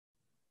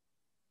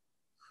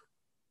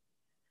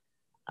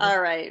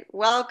All right.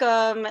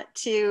 Welcome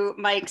to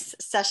Mike's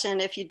session.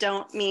 If you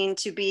don't mean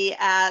to be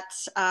at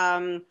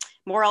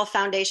Moral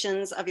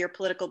Foundations of Your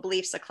Political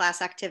Beliefs, a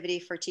class activity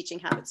for teaching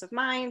habits of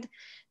mind,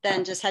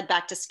 then just head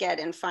back to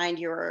Sked and find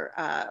your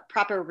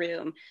proper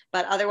room.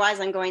 But otherwise,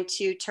 I'm going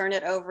to turn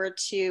it over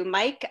to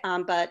Mike,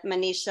 but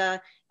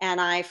Manisha and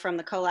I from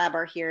the collab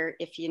are here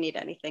if you need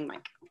anything,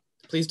 Mike.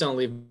 Please don't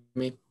leave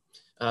me.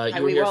 You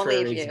were We here won't for a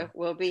leave reason. you.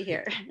 We'll be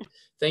here.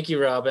 Thank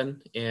you,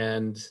 Robin,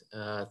 and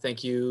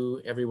thank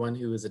you everyone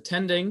who is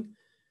attending.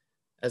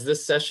 As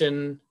this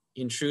session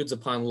intrudes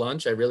upon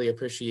lunch, I really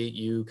appreciate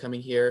you coming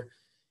here.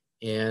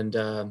 And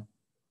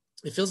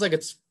it feels like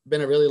it's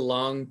been a really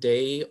long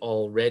day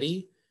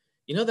already.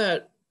 You know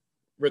that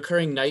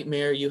recurring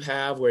nightmare you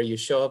have where you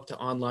show up to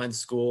online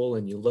school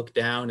and you look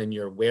down and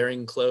you're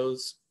wearing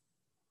clothes?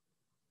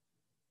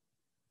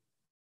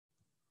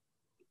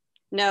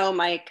 No,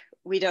 Mike,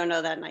 we don't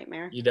know that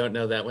nightmare. You don't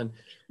know that one.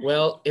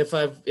 Well, if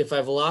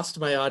I've lost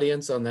my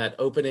audience on that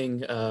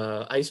opening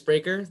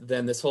icebreaker,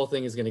 then this whole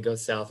thing is going to go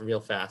south real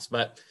fast.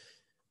 But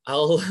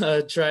I'll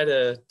try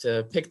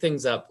to pick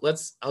things up.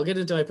 I'll get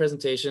into my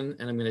presentation,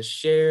 and I'm going to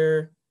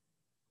share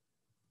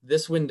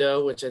this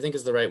window, which I think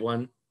is the right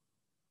one.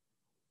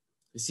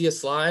 You see a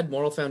slide,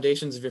 Moral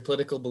Foundations of Your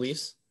Political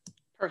Beliefs?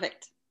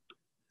 Perfect.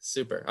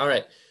 Super. All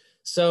right.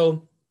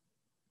 So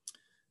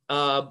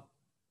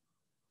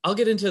I'll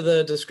get into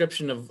the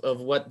description of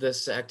what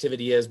this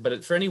activity is,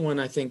 but for anyone,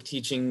 I think,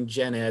 teaching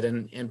gen ed,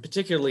 and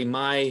particularly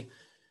my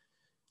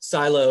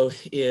silo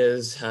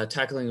is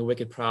tackling a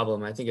wicked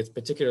problem. I think it's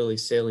particularly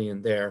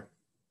salient there.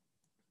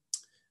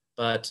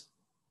 But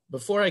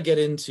before I get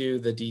into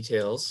the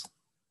details,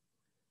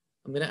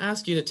 I'm going to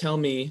ask you to tell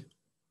me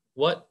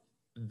what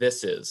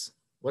this is.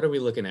 What are we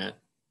looking at?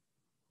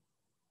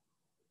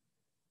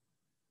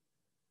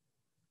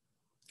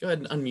 Go ahead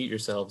and unmute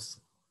yourselves.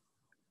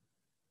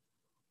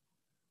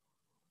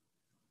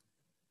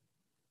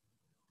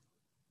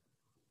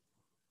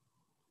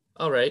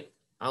 All right,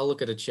 I'll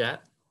look at a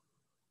chat.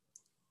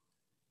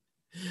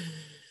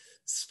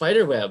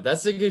 Spiderweb,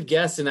 that's a good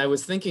guess. And I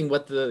was thinking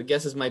what the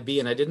guesses might be,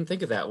 and I didn't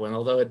think of that one,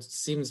 although it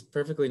seems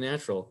perfectly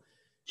natural.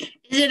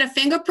 Is it a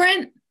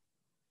fingerprint?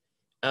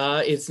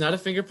 It's not a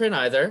fingerprint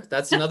either.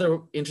 That's another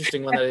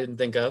interesting one that I didn't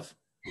think of.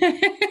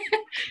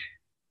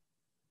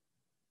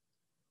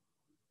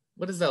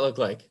 What does that look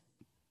like?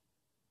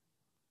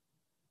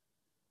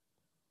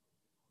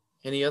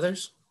 Any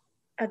others?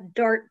 A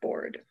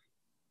dartboard.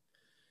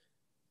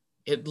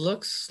 It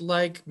looks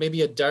like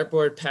maybe a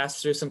dartboard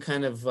passed through some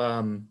kind of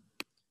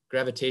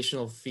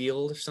gravitational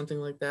field or something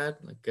like that,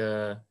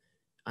 like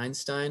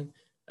Einstein.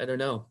 I don't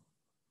know.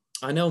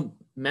 I know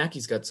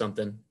Mackie's got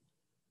something.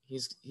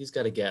 He's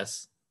got a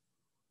guess.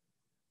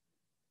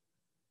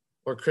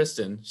 Or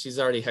Kristen, she's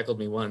already heckled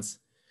me once.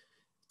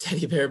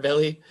 Teddy bear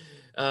belly,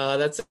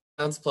 that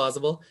sounds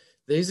plausible.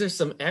 These are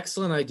some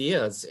excellent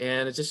ideas,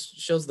 and it just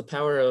shows the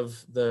power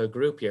of the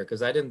group here,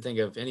 because I didn't think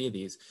of any of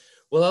these.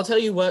 Well, I'll tell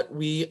you what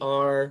we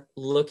are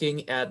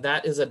looking at.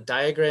 That is a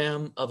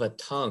diagram of a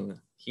tongue,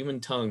 human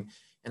tongue.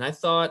 And I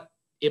thought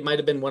it might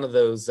have been one of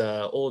those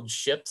old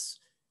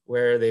ships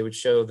where they would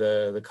show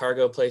the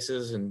cargo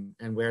places and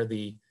where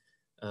the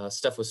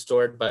stuff was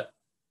stored. But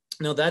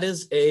no, that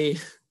is a,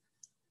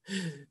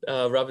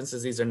 Robin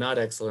says these are not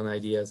excellent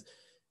ideas.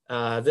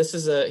 This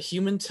is a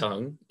human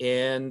tongue,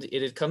 and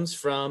it comes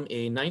from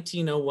a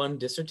 1901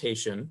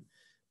 dissertation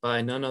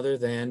by none other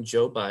than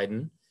Joe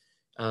Biden.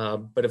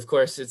 But of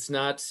course, it's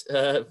not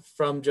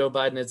from Joe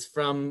Biden. It's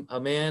from a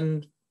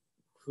man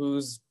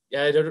who's,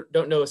 I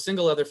don't know a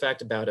single other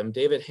fact about him,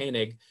 David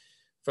Hoenig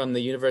from the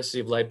University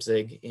of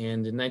Leipzig.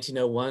 And in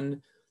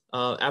 1901,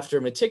 after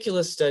a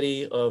meticulous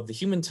study of the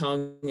human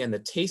tongue and the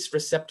taste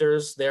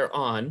receptors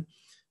thereon,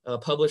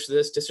 published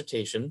this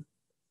dissertation.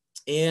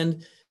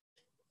 And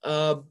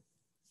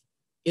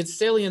its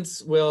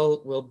salience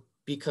will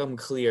become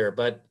clear,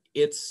 but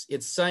it's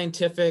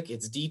scientific,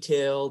 it's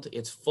detailed,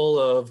 it's full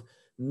of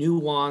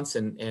nuance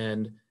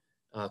and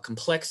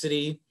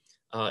complexity.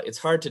 It's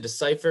hard to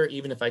decipher,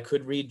 even if I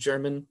could read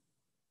German.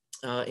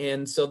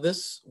 And so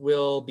this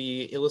will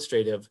be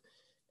illustrative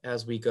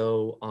as we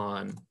go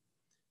on.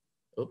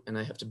 Oh, and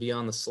I have to be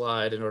on the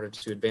slide in order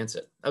to advance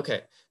it.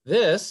 Okay,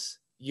 this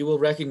you will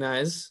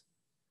recognize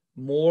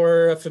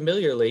more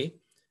familiarly.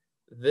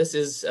 This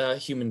is a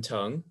human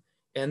tongue,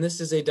 and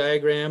this is a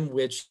diagram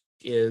which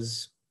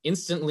is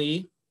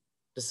instantly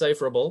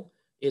decipherable.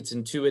 It's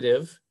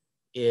intuitive.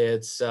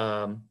 It's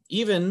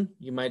even,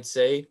 you might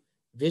say,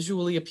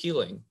 visually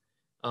appealing.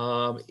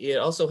 It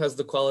also has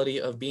the quality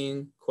of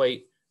being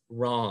quite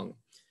wrong.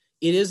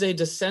 It is a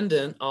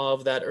descendant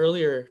of that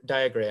earlier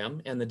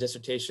diagram and the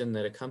dissertation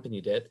that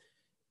accompanied it.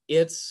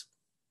 It's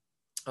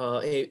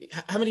how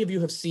many of you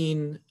have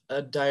seen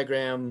a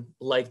diagram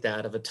like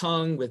that of a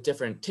tongue with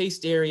different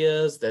taste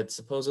areas that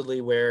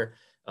supposedly where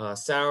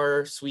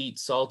sour, sweet,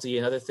 salty,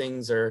 and other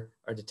things are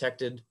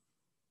detected?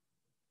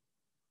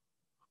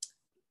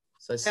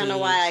 So I don't know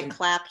why I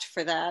clapped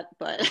for that,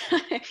 but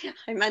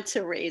I meant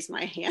to raise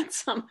my hand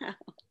somehow.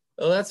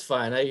 Well, that's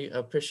fine. I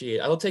appreciate it.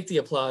 I will take the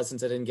applause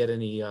since I didn't get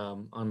any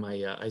on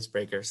my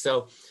icebreaker.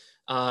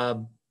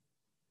 Um,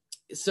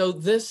 so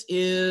this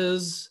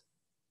is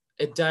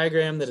a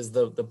diagram that is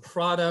the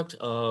product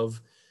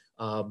of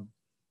um,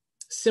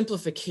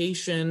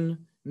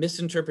 simplification,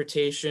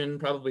 misinterpretation,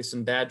 probably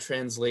some bad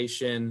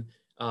translation,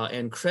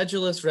 and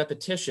credulous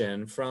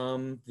repetition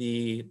from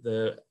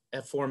the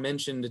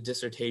aforementioned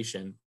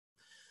dissertation.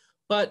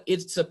 But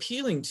it's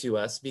appealing to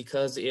us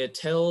because it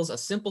tells a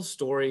simple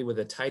story with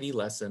a tidy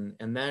lesson,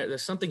 and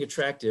there's something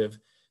attractive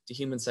to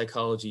human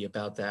psychology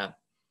about that.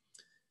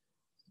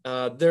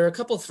 There are a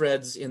couple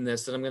threads in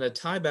this that I'm going to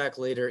tie back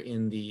later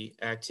in the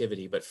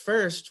activity. But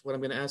first, what I'm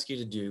going to ask you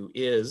to do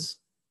is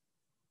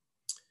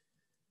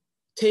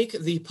take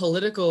the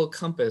political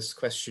compass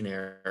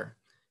questionnaire.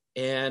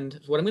 And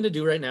what I'm going to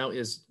do right now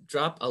is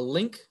drop a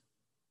link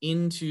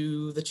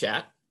into the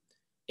chat.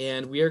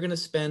 And we are going to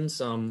spend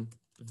some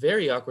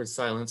very awkward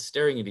silence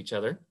staring at each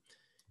other.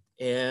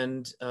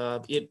 And I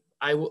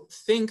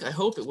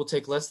hope it will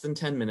take less than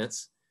 10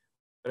 minutes.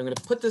 But I'm going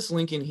to put this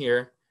link in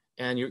here.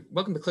 And you're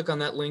welcome to click on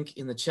that link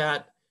in the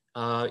chat.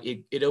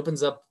 It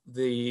opens up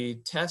the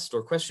test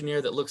or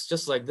questionnaire that looks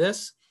just like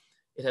this.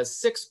 It has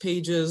 6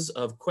 pages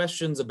of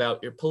questions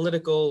about your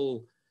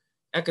political,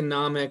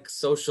 economic,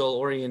 social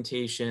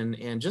orientation,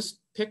 and just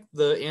pick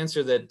the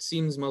answer that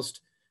seems most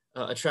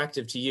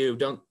attractive to you.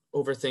 Don't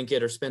overthink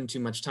it or spend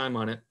too much time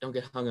on it. Don't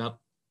get hung up.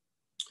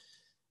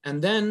 And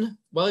then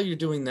while you're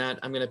doing that,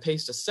 I'm going to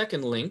paste a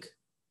second link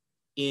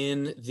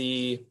in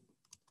the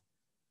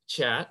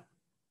chat.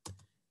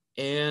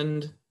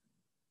 And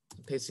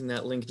I'm pasting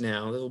that link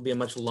now. This will be a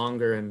much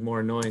longer and more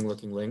annoying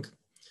looking link.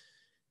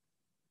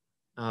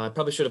 I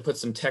probably should have put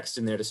some text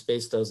in there to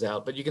space those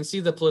out, but you can see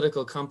the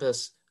political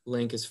compass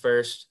link is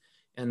first.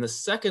 And the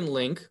second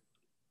link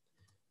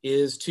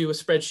is to a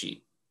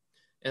spreadsheet.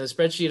 And the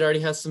spreadsheet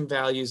already has some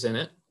values in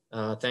it.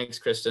 Thanks,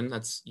 Kristen.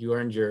 You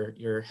earned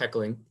your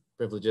heckling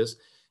privileges.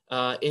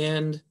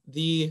 And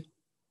the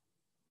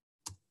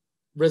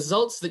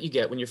results that you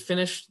get when you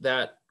finish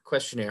that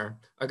questionnaire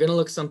are going to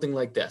look something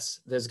like this.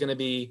 There's going to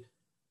be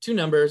 2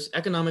 numbers,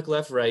 economic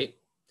left, right,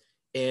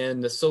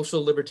 and the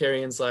social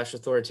libertarian /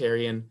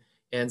 authoritarian.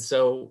 And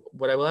so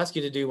what I will ask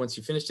you to do once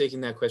you finish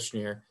taking that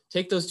questionnaire,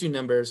 take those 2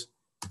 numbers,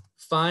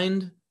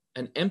 find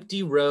an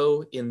empty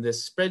row in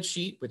this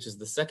spreadsheet, which is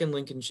the second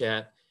link in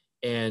chat,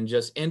 and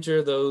just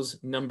enter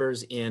those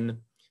numbers in,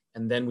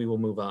 and then we will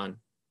move on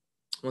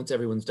once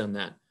everyone's done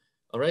that.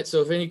 All right,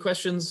 so if any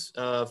questions,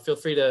 feel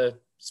free to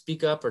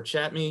speak up or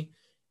chat me.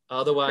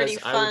 Otherwise,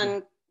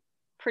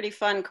 pretty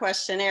fun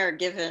questionnaire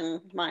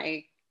given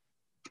my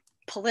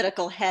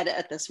political head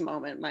at this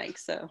moment, Mike.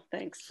 So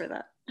thanks for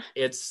that.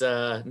 It's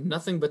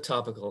nothing but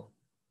topical.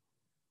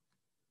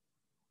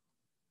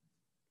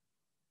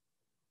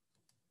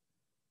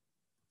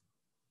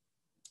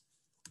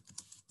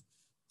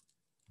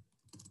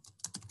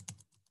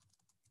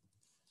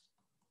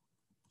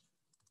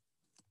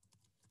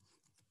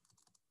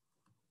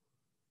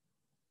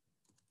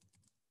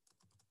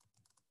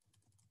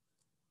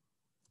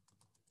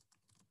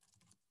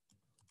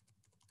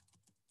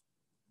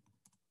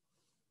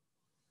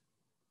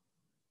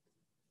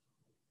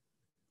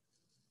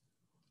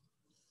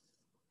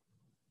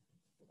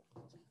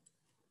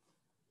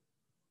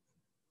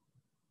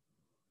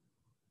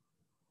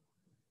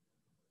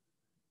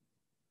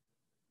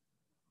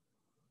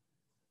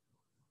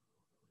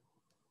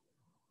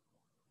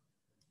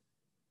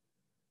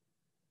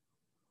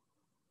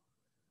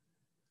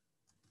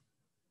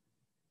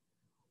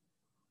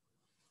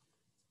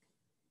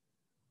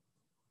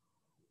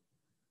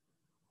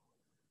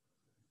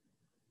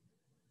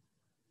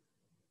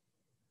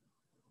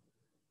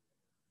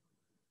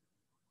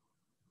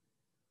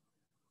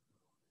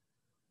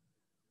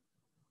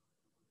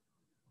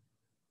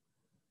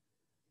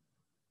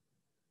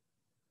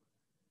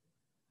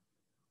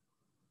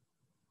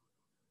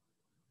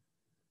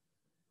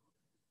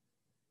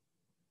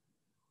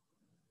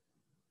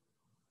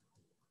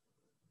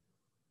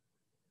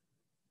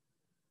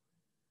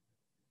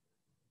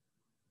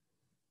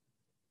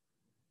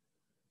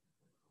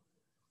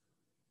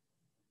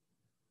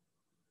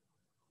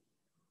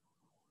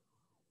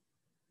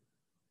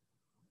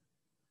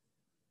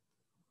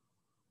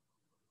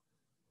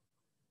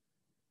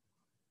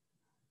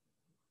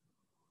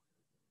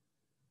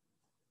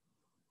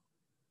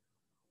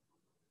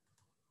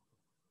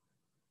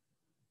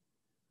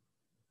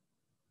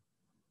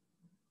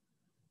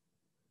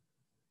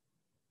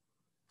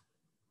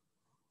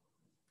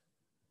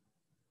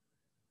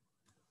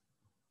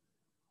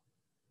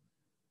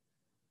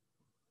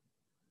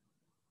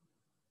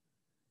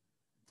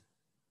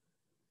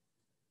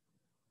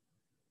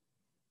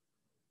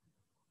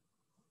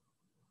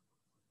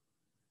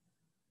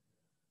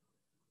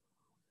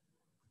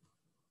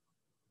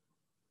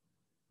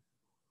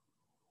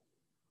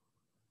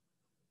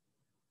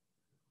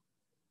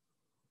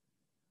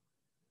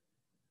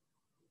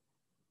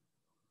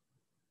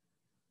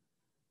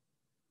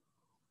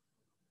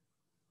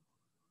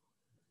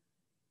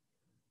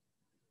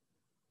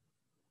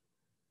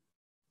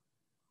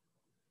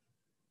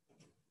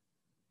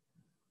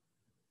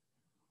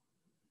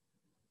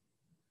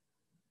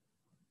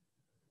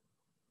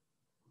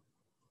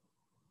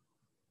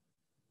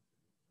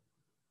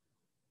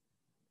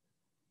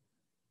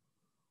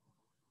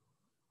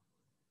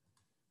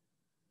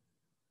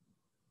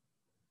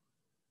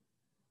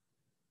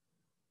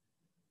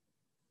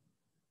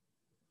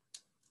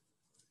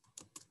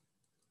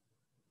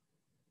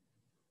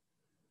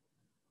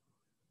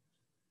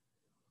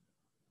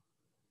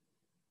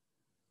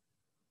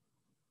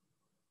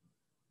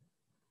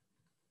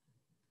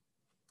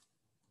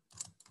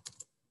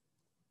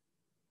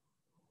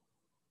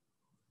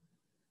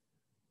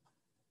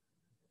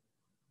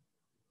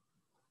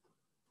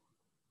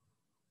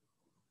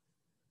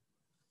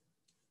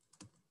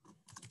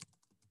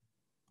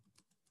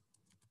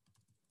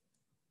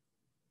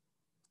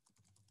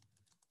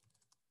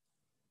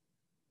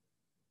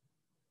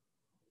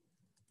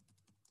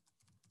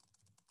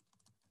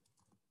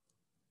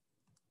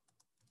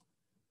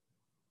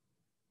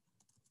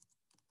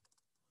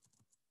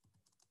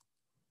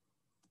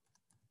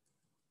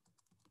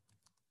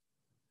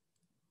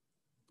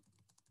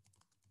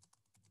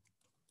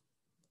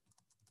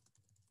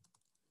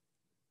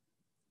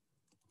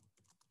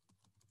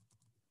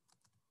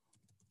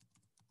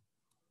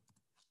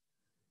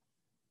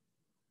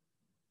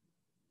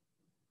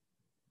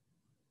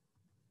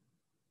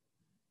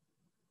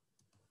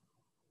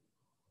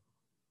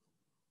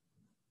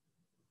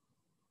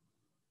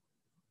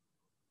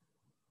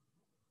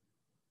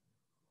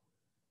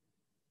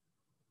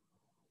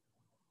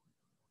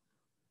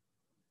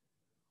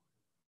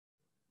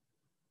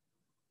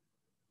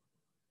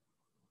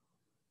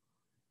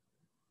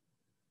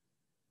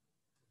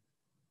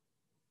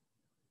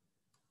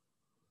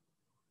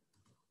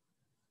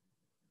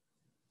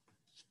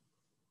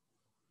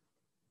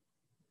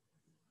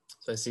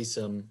 So I see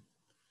some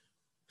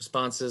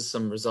responses,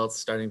 some results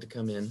starting to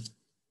come in.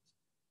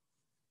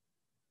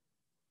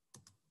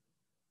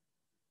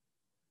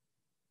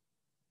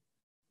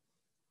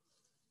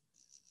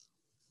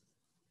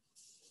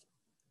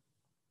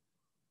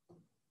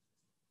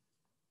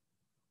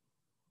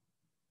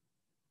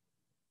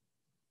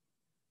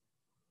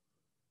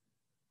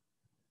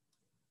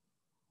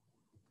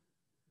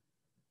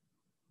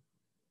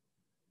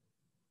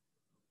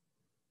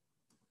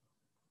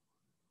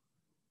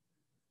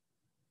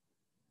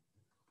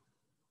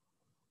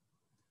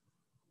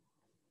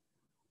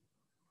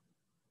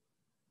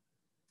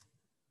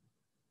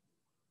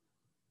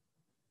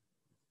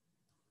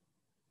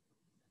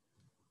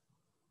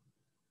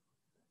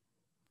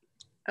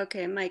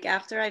 Okay, Mike,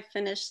 after I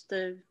finish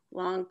the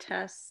long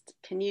test,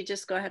 can you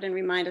just go ahead and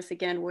remind us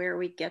again where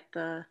we get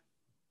the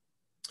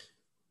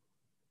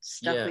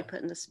stuff we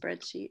put in the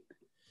spreadsheet?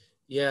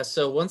 Yeah,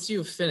 so once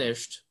you've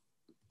finished,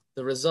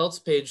 the results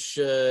page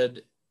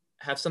should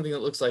have something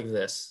that looks like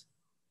this.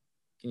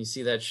 Can you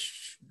see that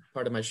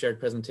part of my shared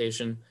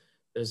presentation?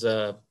 There's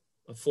a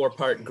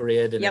 4-part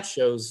grid and it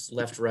shows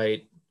left,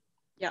 right.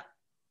 Yep.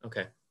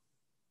 Okay.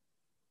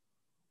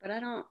 But I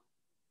don't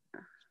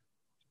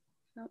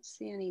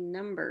see any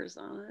numbers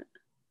on it.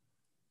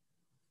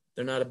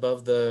 They're not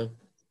above the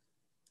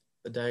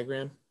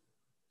diagram?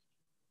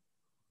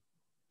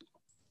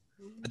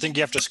 I think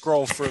you have to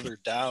scroll further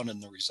down in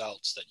the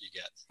results that you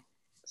get.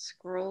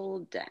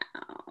 Scroll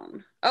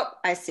down. Oh,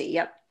 I see.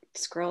 Yep.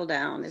 Scroll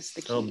down is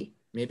the key.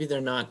 Maybe they're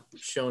not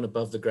shown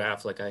above the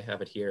graph like I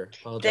have it here.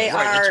 Apologize. They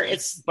are.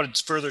 But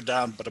it's further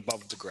down, but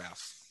above the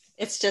graph.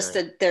 It's just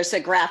there's a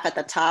graph at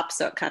the top,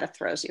 so it kind of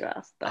throws you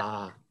off.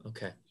 But.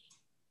 Okay.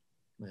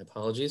 My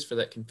apologies for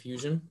that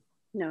confusion.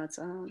 No, it's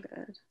all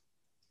good.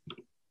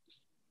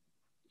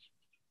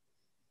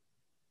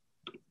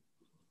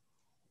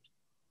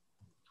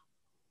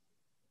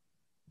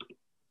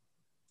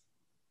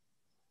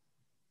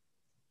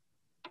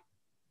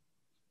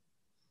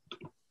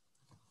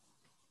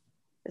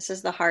 This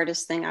is the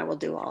hardest thing I will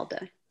do all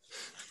day.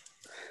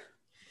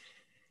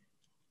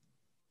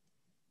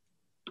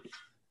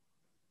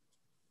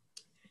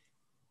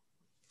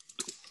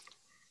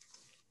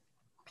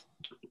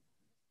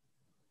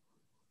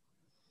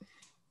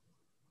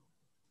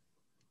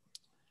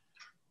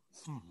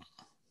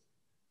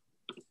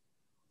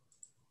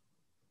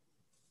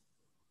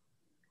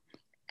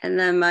 And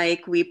then,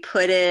 Mike, we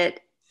put it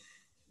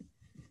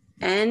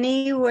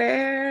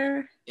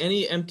anywhere.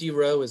 Any empty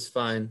row is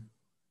fine.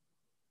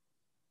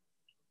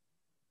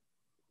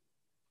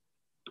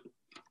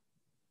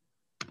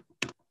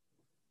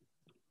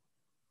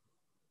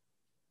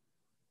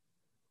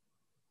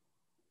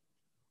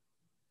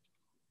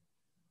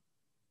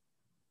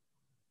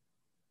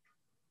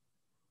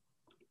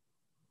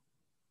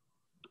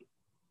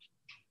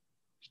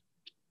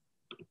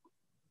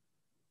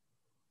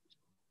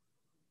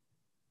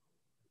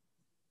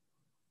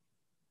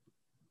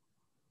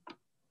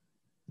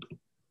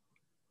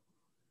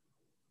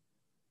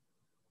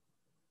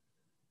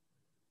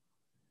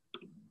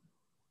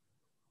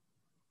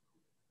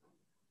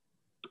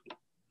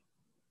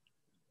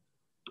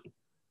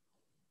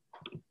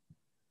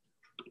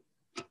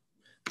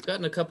 I've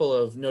gotten a couple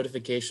of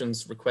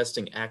notifications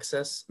requesting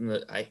access,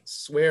 and I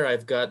swear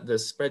I've got the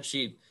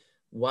spreadsheet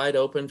wide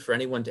open for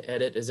anyone to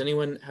edit. Is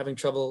anyone having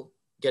trouble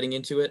getting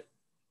into it?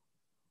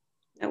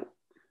 No.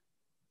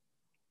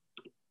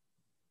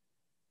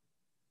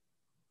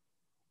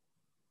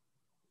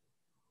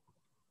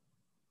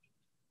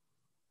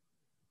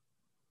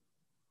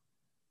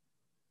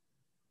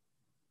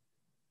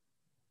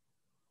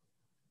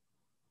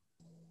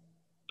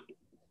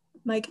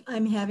 Mike,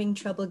 I'm having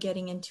trouble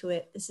getting into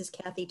it. This is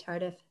Kathy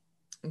Tardif.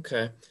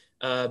 Okay.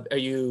 Are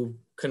you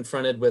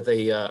confronted with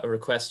a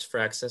request for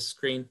access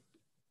screen?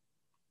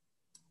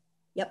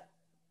 Yep.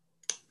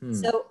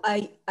 So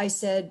I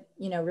said,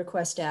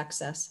 request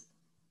access.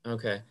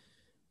 Okay.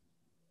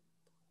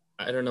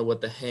 I don't know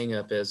what the hang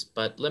up is,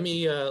 but let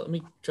me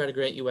try to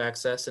grant you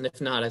access. And if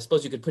not, I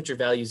suppose you could put your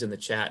values in the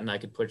chat and I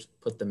could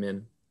put them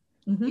in.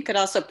 Mm-hmm. You could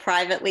also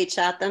privately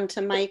chat them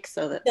to Mike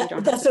so that you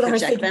don't have that's to what I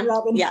was project thinking, them.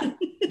 Robin. Yeah.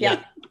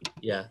 Yeah.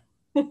 Yeah.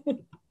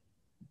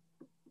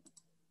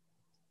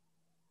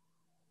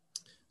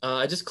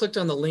 I just clicked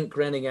on the link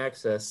granting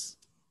access.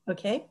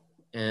 Okay.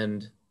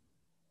 And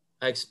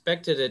I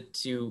expected it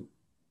to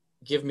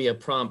give me a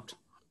prompt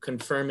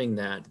confirming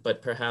that,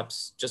 but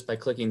perhaps just by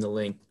clicking the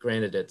link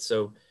granted it.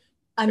 So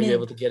are you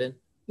able to get in?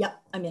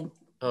 Yep, I'm in.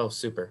 Oh,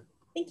 super.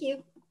 Thank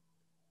you.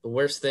 The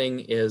worst thing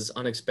is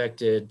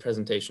unexpected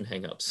presentation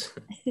hangups.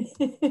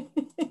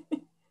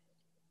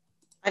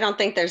 I don't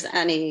think there's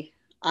any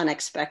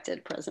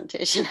unexpected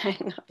presentation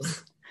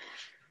hangups.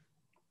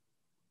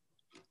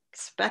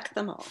 Expect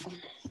them all.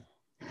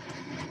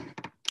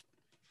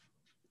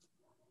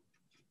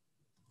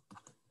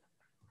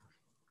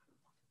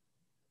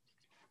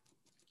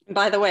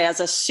 By the way, as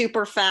a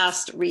super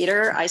fast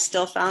reader, I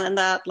still found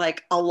that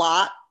like a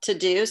lot to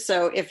do.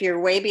 So if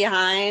you're way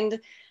behind,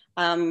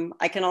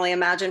 I can only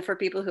imagine for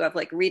people who have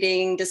like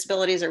reading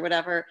disabilities or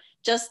whatever,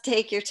 just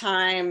take your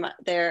time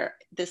there.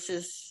 This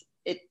is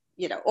it,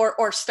 you know,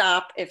 or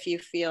stop if you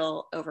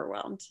feel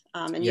overwhelmed.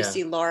 And you Yeah.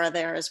 see Laura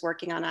there is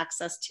working on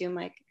access too,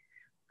 Mike.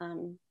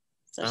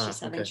 So she's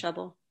having Okay.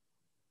 trouble.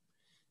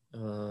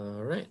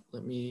 All right,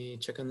 let me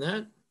check on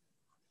that.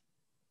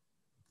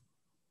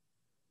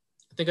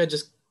 I think I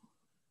just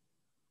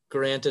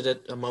granted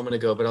it a moment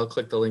ago, but I'll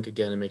click the link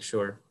again and make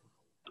sure.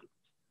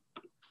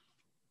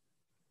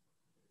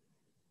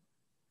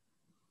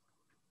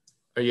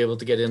 Are you able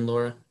to get in,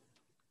 Laura?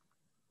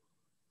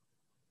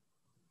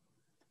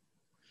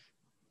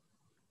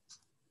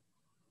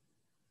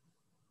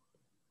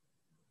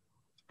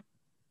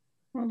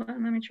 Hold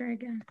on, let me try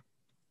again.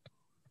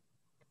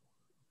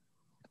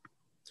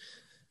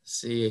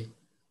 See,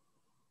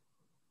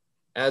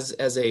 as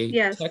a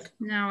Yes, tech,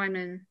 now I'm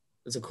in.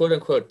 as a quote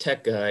unquote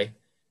tech guy,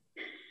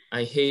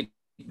 I hate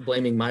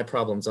blaming my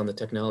problems on the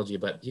technology,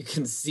 but you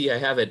can see I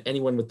have it.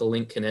 Anyone with the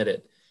link can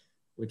edit,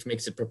 which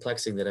makes it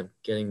perplexing that I'm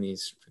getting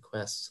these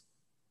requests.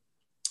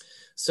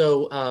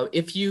 So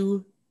if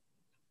you,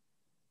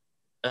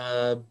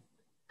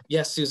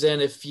 yes,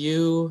 Suzanne, if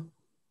you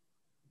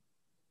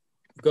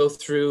go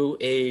through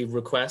a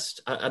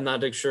request, I'm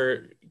not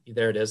sure,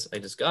 there it is, I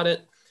just got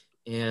it.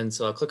 And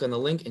so I'll click on the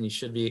link and you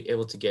should be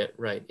able to get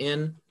right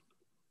in.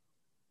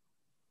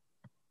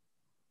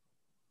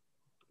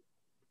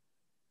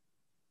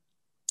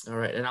 All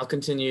right, and I'll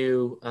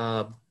continue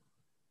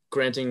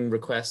granting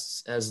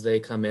requests as they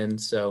come in.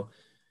 So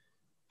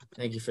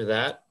thank you for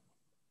that,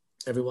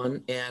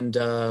 everyone. And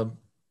this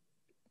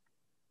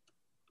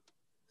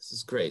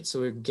is great. So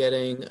we're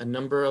getting a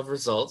number of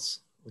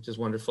results, which is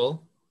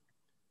wonderful.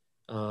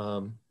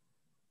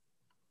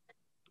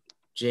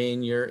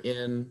 Jane, you're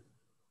in.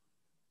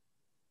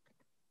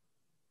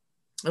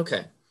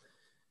 Okay.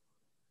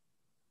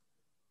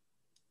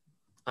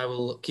 I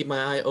will keep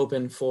my eye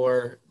open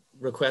for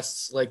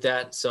requests like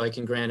that so I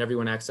can grant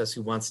everyone access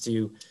who wants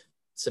to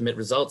submit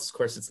results. Of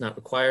course, it's not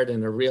required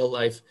in a real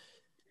life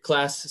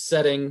class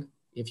setting.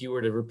 If you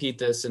were to repeat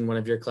this in one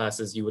of your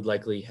classes, you would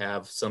likely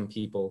have some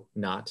people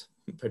not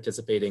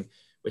participating,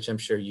 which I'm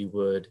sure you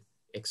would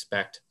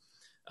expect.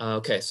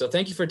 Okay, so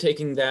thank you for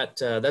taking that.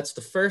 That's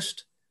the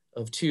first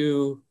of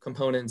two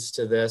components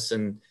to this,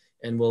 and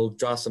we'll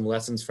draw some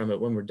lessons from it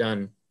when we're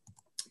done.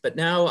 But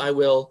now I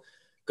will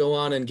go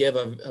on and give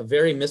a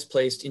very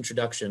misplaced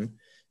introduction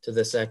to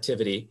this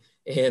activity.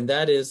 And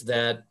that is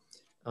that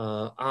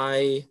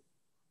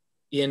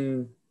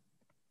in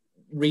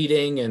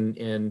reading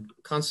and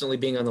constantly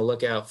being on the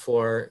lookout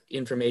for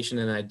information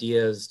and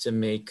ideas to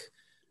make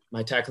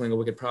my Tackling a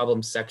Wicked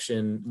Problem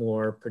section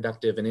more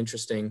productive and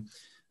interesting,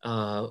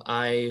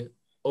 I,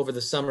 over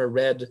the summer,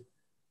 read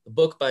a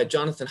book by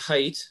Jonathan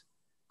Haidt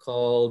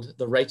called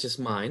The Righteous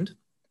Mind.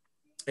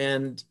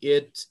 And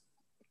it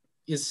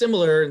is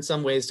similar in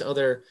some ways to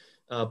other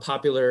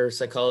popular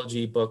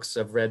psychology books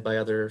I've read by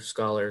other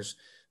scholars.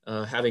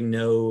 Having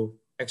no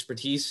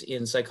expertise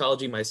in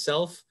psychology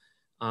myself,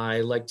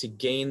 I like to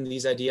gain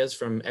these ideas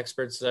from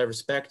experts that I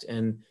respect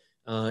and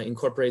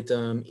incorporate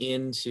them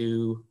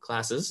into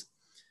classes,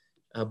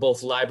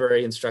 both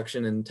library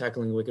instruction and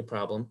Tackling a Wicked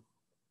Problem.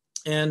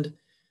 And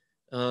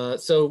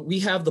so we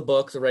have the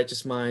book, The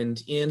Righteous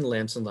Mind, in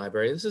Lamson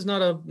Library. This is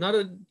not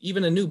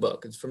even a new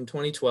book. It's from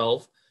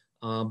 2012.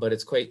 But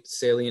it's quite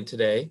salient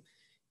today.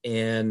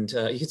 And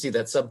you can see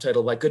that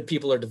subtitle, Why Good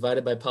People Are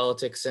Divided by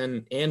Politics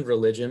and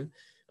Religion.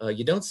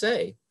 You don't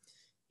say.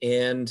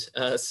 And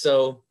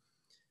so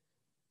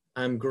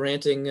I'm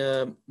granting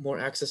more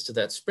access to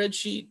that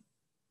spreadsheet.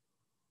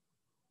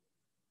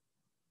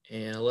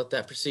 And I'll let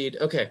that proceed.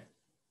 Okay.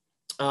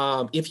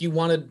 If you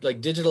wanted like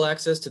digital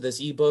access to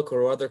this ebook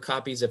or other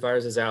copies if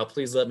ours is out,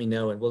 please let me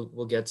know and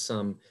we'll get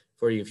some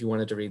for you if you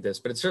wanted to read this,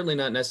 but it's certainly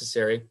not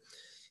necessary.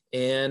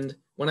 And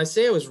when I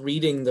say I was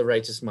reading The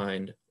Righteous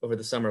Mind over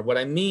the summer, what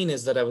I mean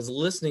is that I was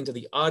listening to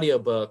the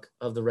audiobook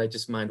of The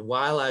Righteous Mind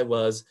while I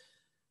was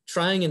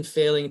trying and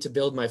failing to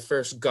build my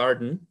first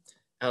garden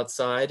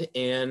outside.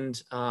 And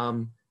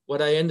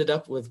what I ended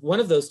up with, one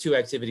of those two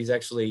activities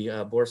actually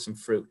bore some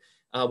fruit.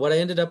 What I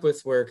ended up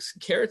with were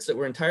carrots that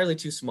were entirely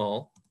too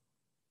small,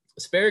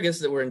 asparagus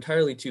that were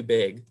entirely too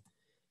big,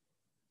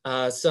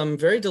 some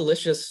very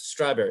delicious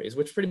strawberries,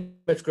 which pretty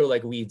much grow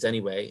like weeds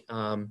anyway.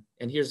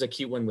 And here's a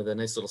cute one with a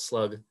nice little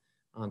slug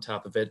on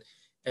top of it.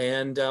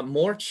 And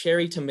more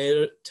cherry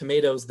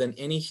tomatoes than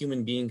any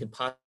human being could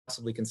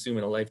possibly consume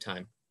in a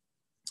lifetime.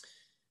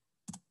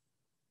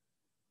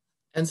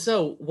 And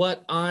so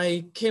what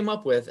I came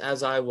up with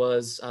as I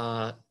was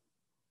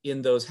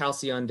in those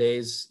halcyon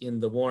days in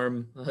the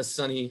warm,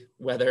 sunny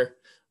weather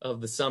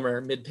of the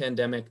summer,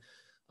 mid-pandemic,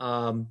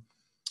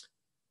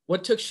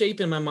 what took shape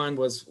in my mind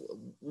was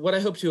what I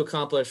hoped to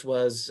accomplish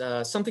was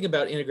something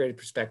about integrated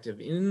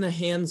perspective in the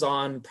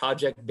hands-on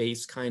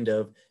project-based kind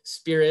of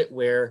spirit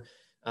where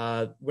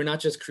we're not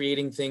just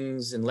creating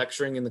things and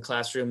lecturing in the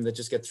classroom that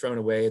just get thrown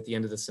away at the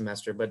end of the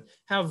semester, but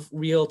have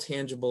real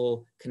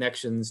tangible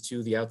connections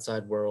to the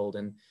outside world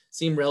and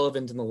seem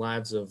relevant in the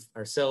lives of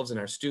ourselves and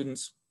our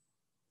students.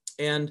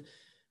 And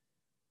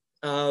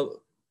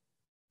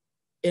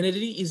and it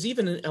is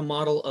even a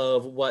model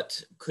of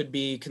what could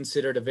be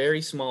considered a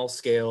very small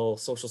scale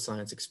social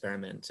science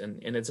experiment.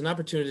 And it's an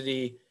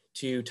opportunity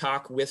to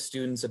talk with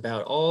students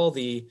about all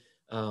the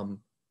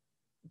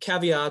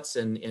caveats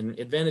and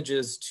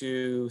advantages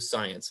to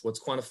science, what's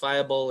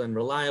quantifiable and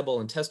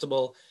reliable and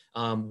testable,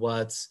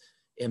 what's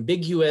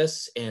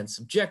ambiguous and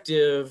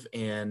subjective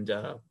and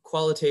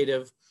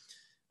qualitative,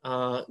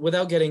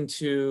 without getting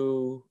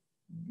too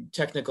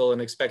technical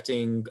and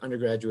expecting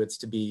undergraduates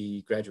to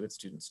be graduate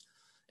students.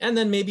 And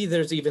then maybe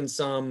there's even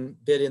some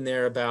bit in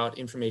there about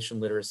information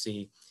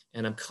literacy,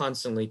 and I'm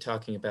constantly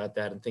talking about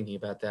that and thinking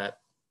about that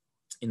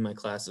in my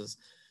classes.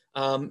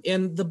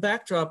 And the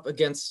backdrop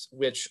against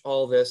which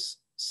all this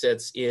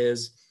sits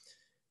is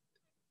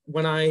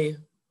when I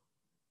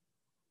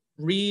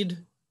read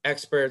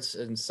experts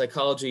in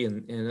psychology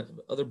and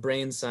other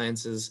brain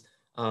sciences,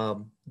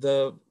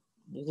 the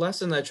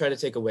lesson I try to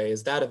take away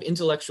is that of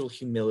intellectual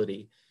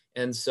humility.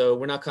 And so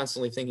we're not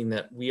constantly thinking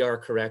that we are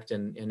correct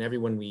and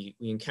everyone we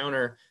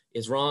encounter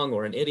is wrong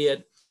or an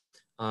idiot.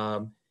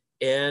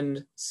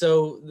 And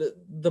so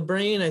the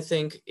brain, I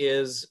think,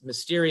 is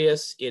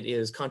mysterious. It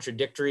is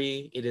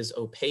contradictory. It is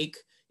opaque.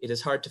 It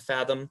is hard to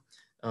fathom.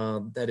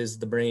 That is,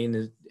 the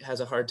brain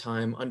has a hard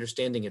time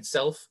understanding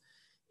itself.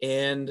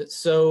 And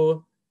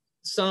so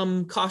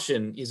some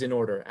caution is in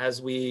order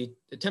as we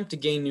attempt to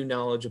gain new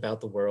knowledge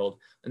about the world.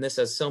 And this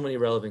has so many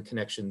relevant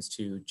connections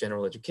to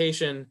general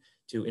education,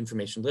 to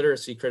information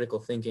literacy, critical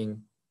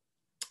thinking,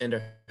 and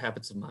our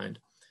habits of mind.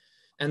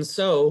 And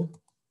so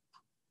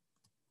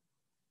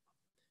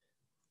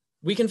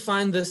we can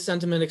find this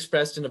sentiment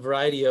expressed in a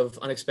variety of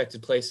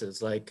unexpected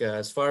places, like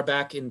as far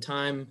back in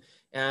time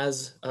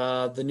as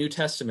the New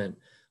Testament.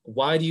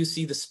 Why do you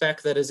see the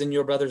speck that is in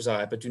your brother's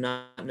eye, but do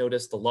not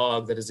notice the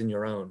log that is in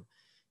your own?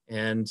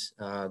 And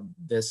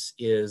this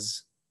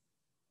is,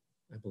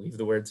 I believe,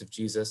 the words of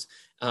Jesus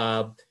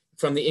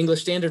from the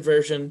English Standard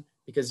Version,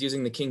 because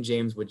using the King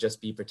James would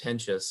just be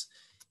pretentious.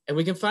 And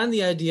we can find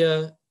the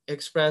idea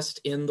expressed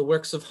in the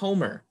works of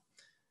Homer.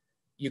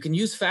 You can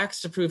use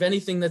facts to prove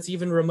anything that's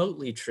even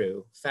remotely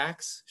true.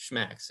 Facts,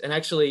 schmacks. And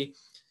actually,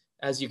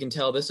 as you can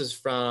tell, this is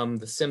from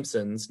The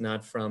Simpsons,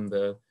 not from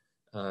the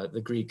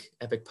Greek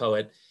epic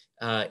poet.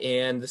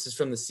 And this is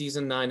from the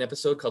season 9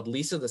 episode called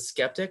Lisa the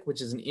Skeptic,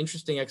 which is an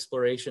interesting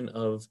exploration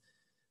of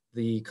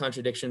the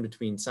contradiction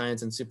between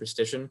science and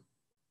superstition.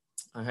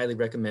 I highly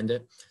recommend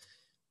it.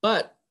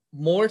 But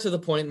more to the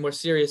point, more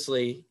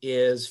seriously,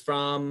 is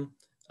from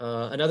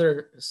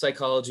another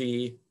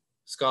psychology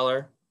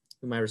scholar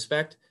whom I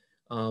respect,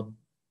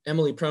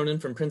 Emily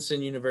Pronin from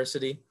Princeton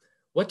University.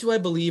 What do I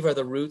believe are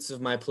the roots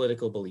of my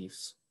political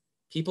beliefs?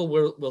 People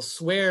will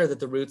swear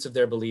that the roots of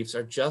their beliefs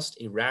are just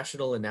a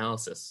rational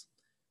analysis.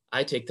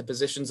 I take the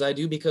positions I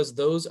do because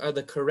those are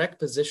the correct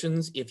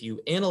positions if you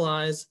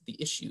analyze the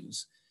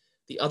issues.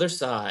 The other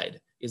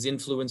side is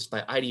influenced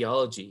by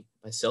ideology,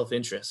 by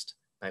self-interest,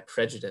 by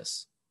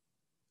prejudice.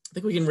 I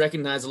think we can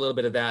recognize a little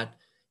bit of that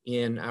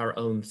in our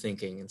own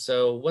thinking. And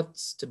so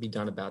what's to be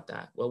done about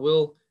that?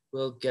 Well,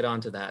 we'll get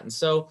onto that. And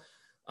so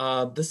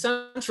the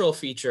central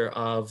feature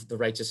of the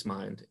righteous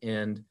mind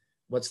and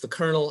what's the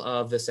kernel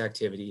of this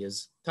activity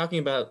is talking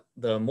about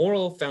the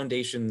moral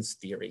foundations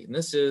theory. And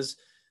this is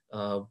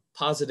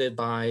posited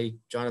by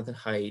Jonathan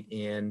Haidt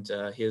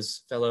and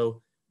his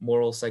fellow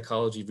moral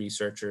psychology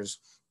researchers.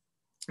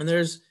 And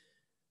there's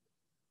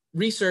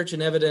research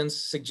and evidence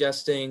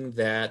suggesting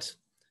that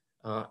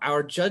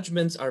our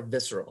judgments are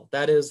visceral.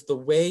 That is, the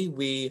way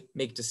we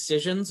make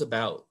decisions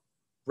about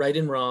right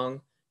and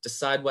wrong,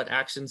 decide what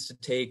actions to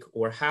take,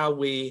 or how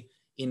we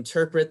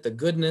interpret the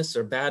goodness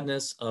or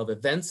badness of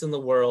events in the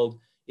world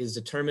is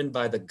determined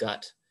by the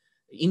gut.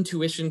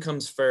 Intuition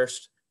comes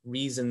first,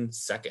 reason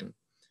second.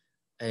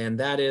 And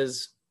that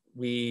is,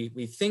 we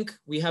think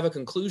we have a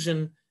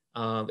conclusion.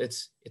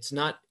 It's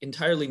not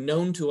entirely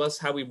known to us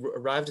how we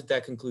arrived at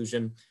that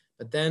conclusion,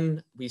 but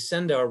then we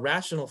send our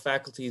rational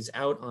faculties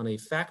out on a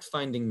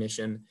fact-finding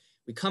mission.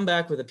 We come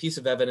back with a piece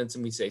of evidence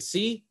and we say,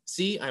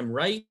 see, I'm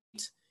right,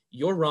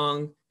 you're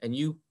wrong, and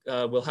you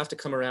will have to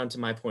come around to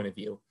my point of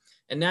view.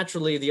 And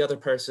naturally, the other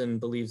person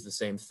believes the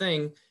same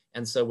thing.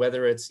 And so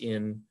whether it's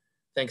in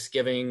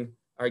Thanksgiving,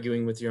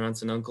 arguing with your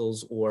aunts and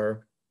uncles,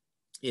 or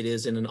it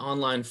is in an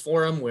online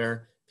forum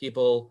where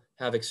people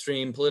have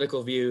extreme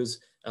political views,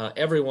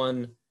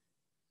 everyone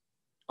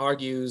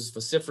argues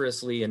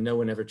vociferously and no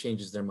one ever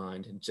changes their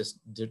mind. It just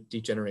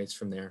degenerates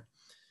from there.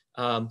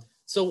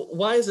 So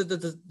why is it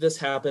that this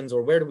happens,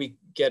 or where do we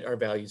get our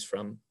values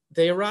from?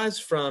 They arise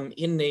from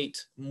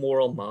innate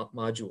moral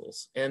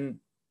modules. And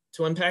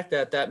to unpack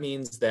that, that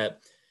means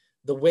that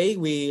the way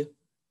we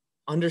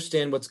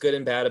understand what's good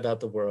and bad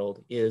about the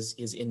world is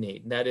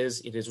innate. That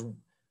is, it is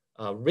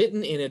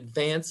written in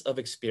advance of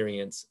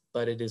experience,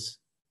 but it is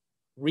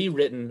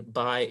rewritten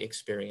by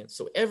experience.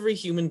 So every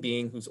human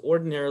being who's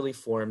ordinarily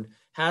formed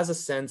has a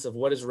sense of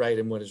what is right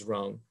and what is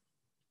wrong.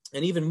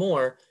 And even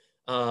more,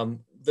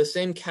 the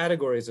same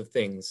categories of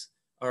things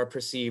are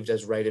perceived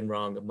as right and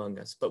wrong among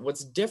us. But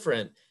what's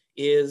different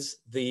is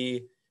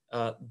the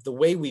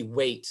way we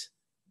weight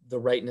the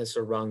rightness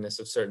or wrongness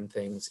of certain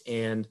things.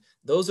 And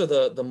those are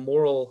the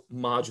moral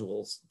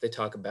modules they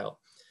talk about.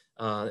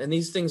 And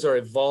these things are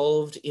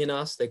evolved in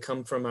us. They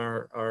come from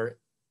our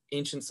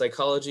ancient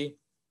psychology.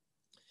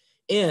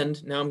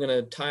 And now I'm going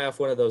to tie off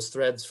one of those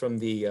threads from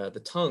the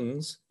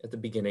tongues at the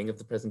beginning of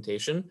the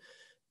presentation.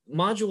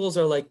 Modules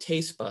are like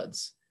taste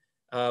buds.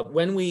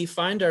 When we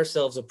find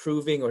ourselves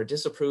approving or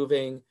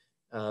disapproving,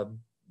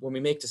 when we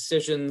make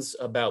decisions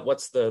about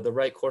what's the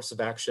right course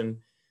of action,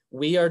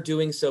 we are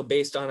doing so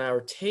based on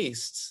our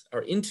tastes,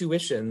 our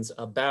intuitions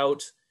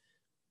about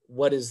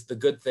what is the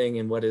good thing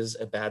and what is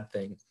a bad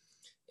thing.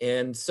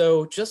 And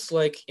so just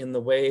like in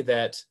the way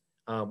that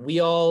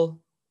we all,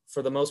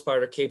 for the most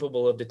part, are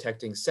capable of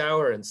detecting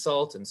sour and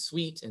salt and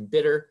sweet and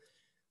bitter,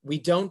 we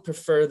don't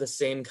prefer the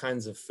same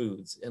kinds of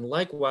foods. And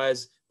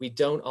likewise, we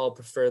don't all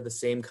prefer the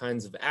same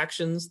kinds of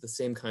actions, the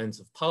same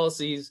kinds of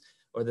policies,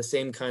 or the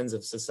same kinds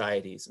of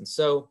societies. And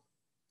so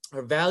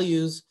our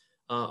values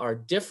are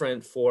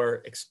different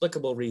for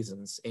explicable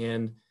reasons.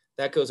 And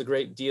that goes a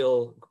great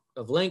deal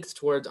of length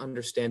towards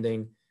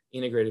understanding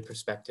integrated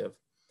perspective.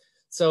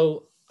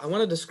 So I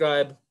want to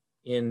describe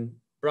in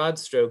broad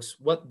strokes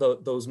what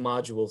those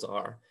modules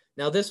are.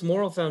 Now, this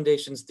moral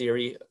foundations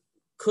theory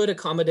could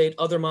accommodate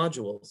other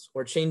modules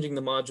or changing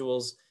the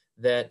modules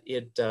that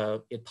it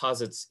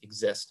posits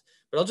exist.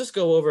 But I'll just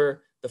go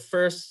over the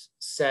first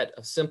set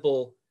of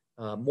simple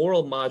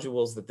moral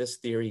modules that this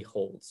theory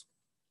holds.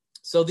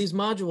 So these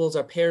modules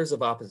are pairs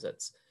of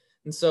opposites.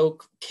 And so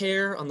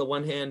care on the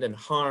one hand and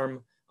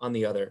harm on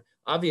the other.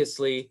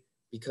 Obviously,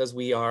 because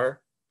we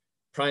are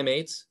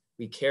primates,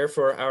 we care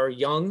for our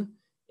young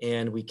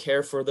and we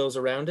care for those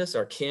around us,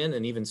 our kin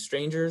and even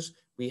strangers.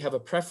 We have a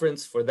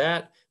preference for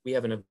that. We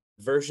have an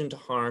aversion to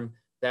harm.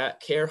 That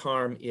care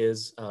harm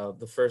is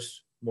the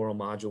first moral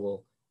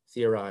module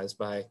theorized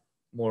by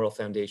moral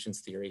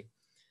foundations theory.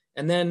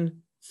 And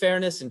then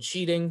fairness and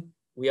cheating.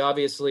 We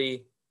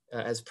obviously,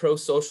 as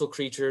pro-social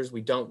creatures,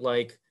 we don't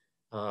like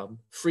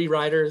free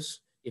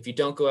riders. If you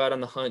don't go out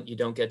on the hunt, you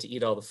don't get to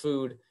eat all the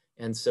food.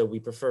 And so we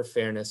prefer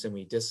fairness and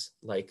we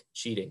dislike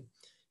cheating.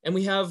 And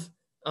we have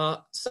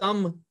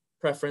some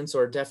preference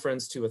or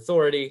deference to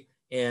authority,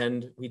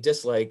 and we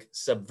dislike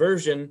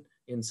subversion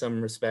in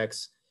some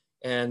respects.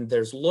 And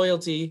there's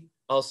loyalty,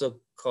 also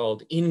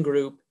called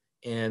in-group,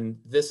 and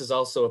this is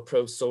also a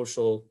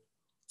pro-social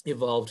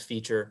evolved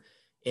feature,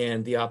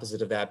 and the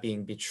opposite of that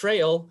being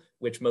betrayal,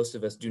 which most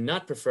of us do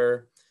not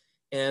prefer.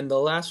 And the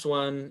last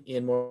one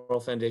in moral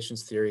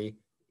foundations theory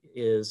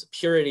is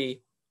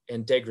purity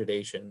and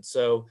degradation.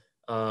 So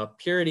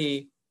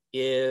purity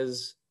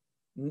is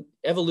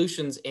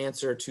evolution's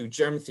answer to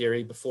germ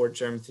theory before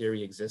germ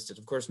theory existed.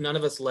 Of course, none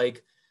of us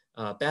like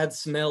bad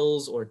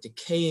smells or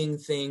decaying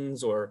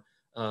things or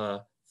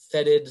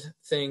fetid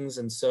things.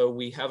 And so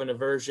we have an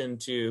aversion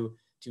to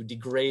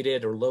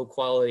degraded or low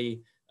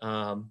quality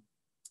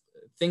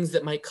things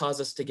that might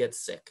cause us to get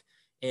sick.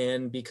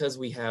 And because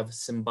we have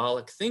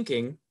symbolic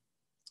thinking,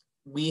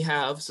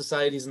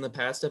 societies in the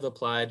past have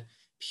applied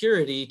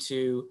purity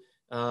to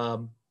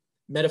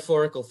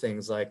metaphorical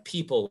things like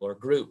people or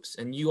groups.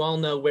 And you all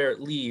know where it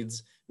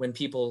leads when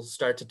people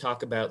start to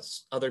talk about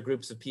other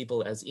groups of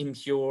people as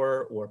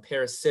impure or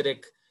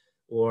parasitic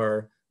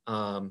or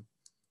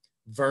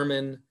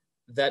vermin.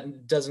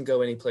 That doesn't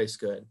go anyplace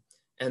good.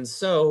 And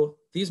so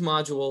these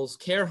modules,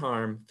 care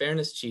harm,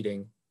 fairness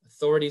cheating,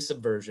 authority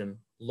subversion,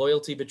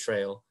 loyalty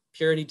betrayal,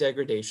 purity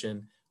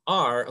degradation,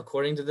 are,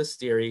 according to this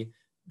theory,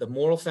 the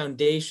moral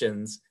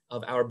foundations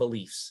of our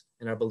beliefs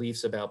and our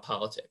beliefs about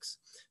politics.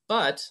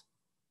 But,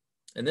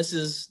 and this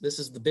is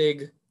the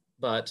big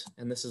but,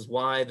 and this is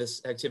why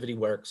this activity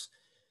works,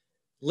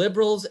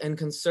 liberals and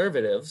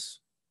conservatives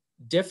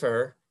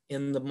differ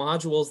in the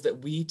modules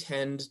that we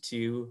tend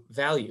to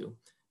value.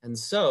 And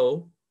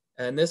so,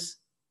 and this,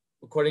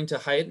 according to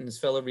Haidt and his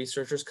fellow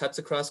researchers, cuts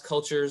across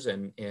cultures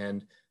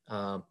and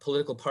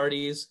political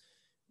parties.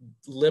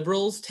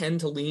 Liberals tend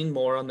to lean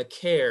more on the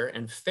care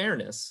and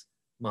fairness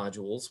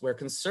modules, where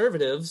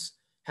conservatives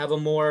have a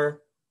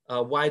more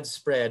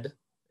widespread,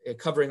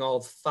 covering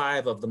all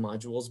 5 of the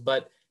modules,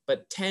 but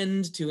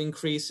tend to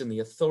increase in the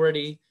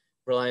authority,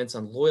 reliance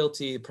on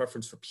loyalty,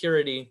 preference for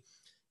purity.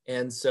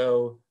 And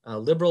so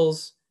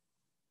liberals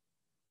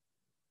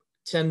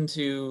tend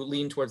to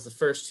lean towards the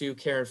first 2,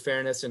 care and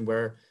fairness, and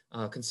where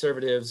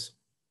conservatives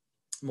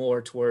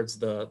more towards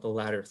the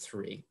latter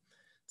 3.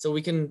 So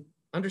we can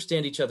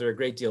understand each other a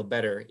great deal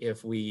better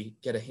if we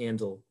get a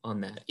handle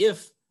on that,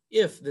 if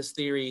this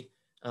theory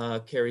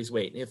carries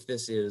weight, if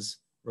this is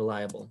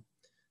reliable.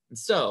 And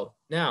so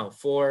now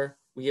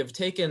we have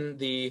taken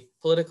the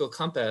political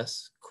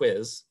compass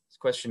quiz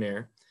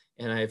questionnaire,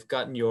 and I've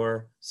gotten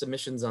your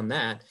submissions on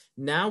that.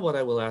 Now what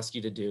I will ask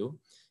you to do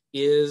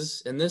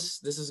is, and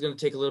this is going to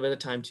take a little bit of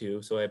time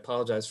too, so I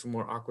apologize for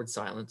more awkward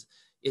silence,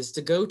 is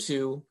to go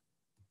to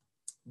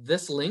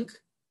this link,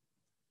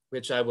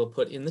 which I will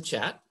put in the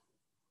chat,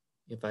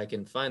 if I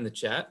can find the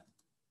chat.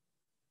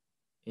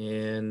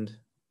 And,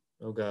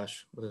 oh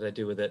gosh, what did I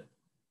do with it?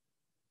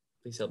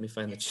 Please help me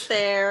find the chat.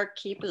 There,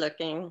 keep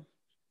looking.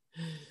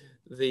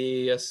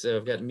 So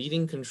I've got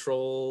meeting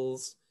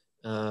controls.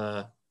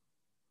 All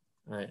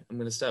right, I'm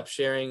going to stop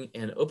sharing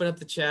and open up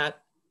the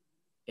chat.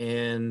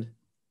 And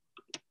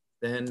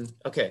then,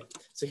 okay,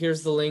 so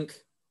here's the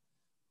link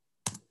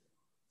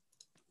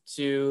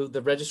to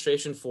the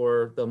registration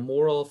for the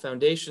Moral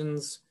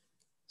Foundations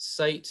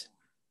site.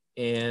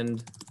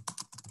 And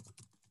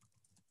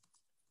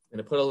I'm going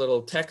to put a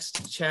little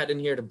text chat in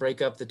here to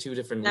break up the two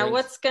different Now, links.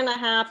 what's going to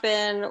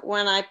happen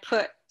when I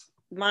put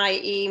my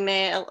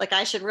email? Like,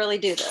 I should really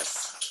do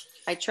this.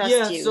 I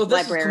trust you, so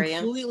this librarian.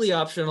 is completely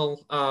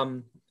optional.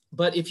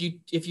 But if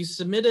you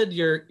submitted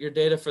your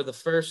data for the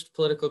first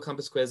political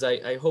compass quiz,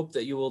 I hope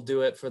that you will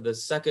do it for the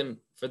second,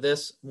 for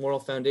this Moral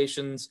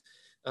Foundations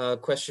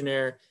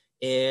questionnaire.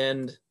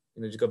 And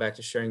just go back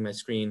to sharing my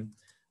screen.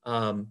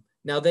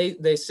 Now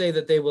they say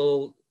that they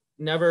will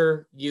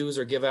never use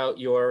or give out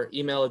your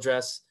email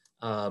address.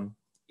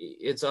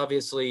 It's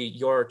obviously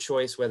your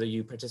choice whether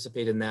you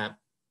participate in that.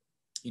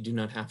 You do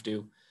not have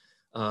to.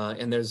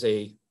 And there's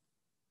a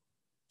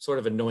sort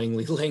of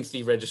annoyingly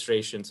lengthy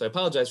registration. So I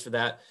apologize for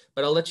that,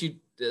 but I'll let you,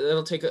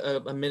 it'll take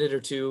a minute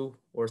or two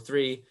or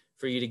three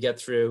for you to get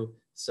through.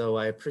 So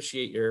I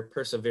appreciate your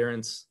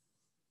perseverance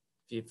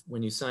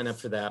when you sign up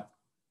for that.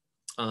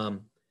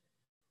 And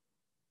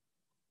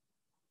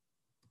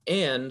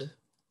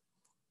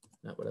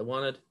not what I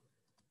wanted.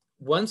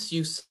 Once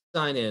you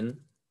sign in,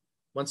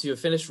 once you have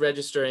finished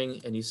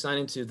registering and you sign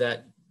into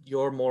that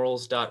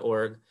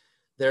yourmorals.org,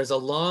 there's a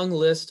long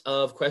list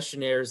of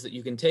questionnaires that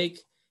you can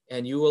take,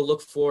 and you will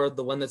look for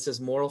the one that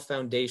says Moral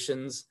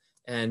Foundations,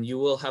 and you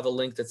will have a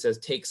link that says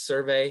Take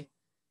Survey.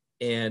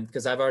 And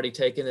because I've already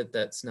taken it,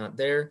 that's not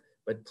there,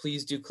 but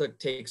please do click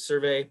Take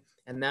Survey,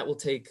 and that will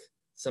take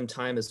some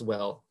time as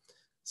well.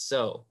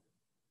 So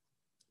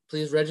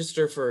please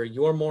register for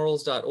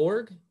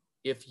yourmorals.org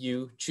if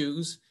you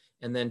choose,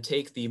 and then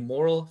take the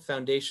Moral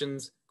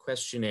Foundations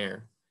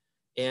questionnaire.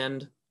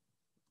 And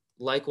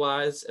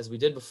likewise, as we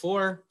did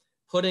before,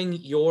 putting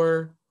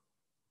your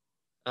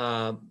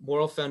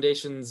Moral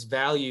Foundations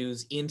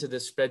values into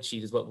this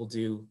spreadsheet is what we'll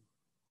do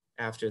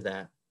after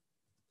that.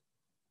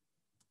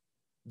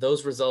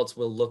 Those results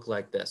will look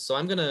like this. So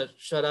I'm going to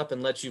shut up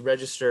and let you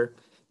register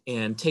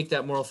and take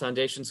that Moral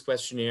Foundations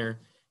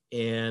questionnaire,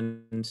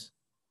 and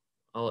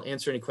I'll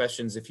answer any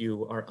questions if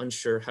you are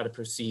unsure how to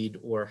proceed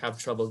or have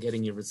trouble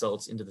getting your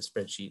results into the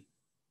spreadsheet.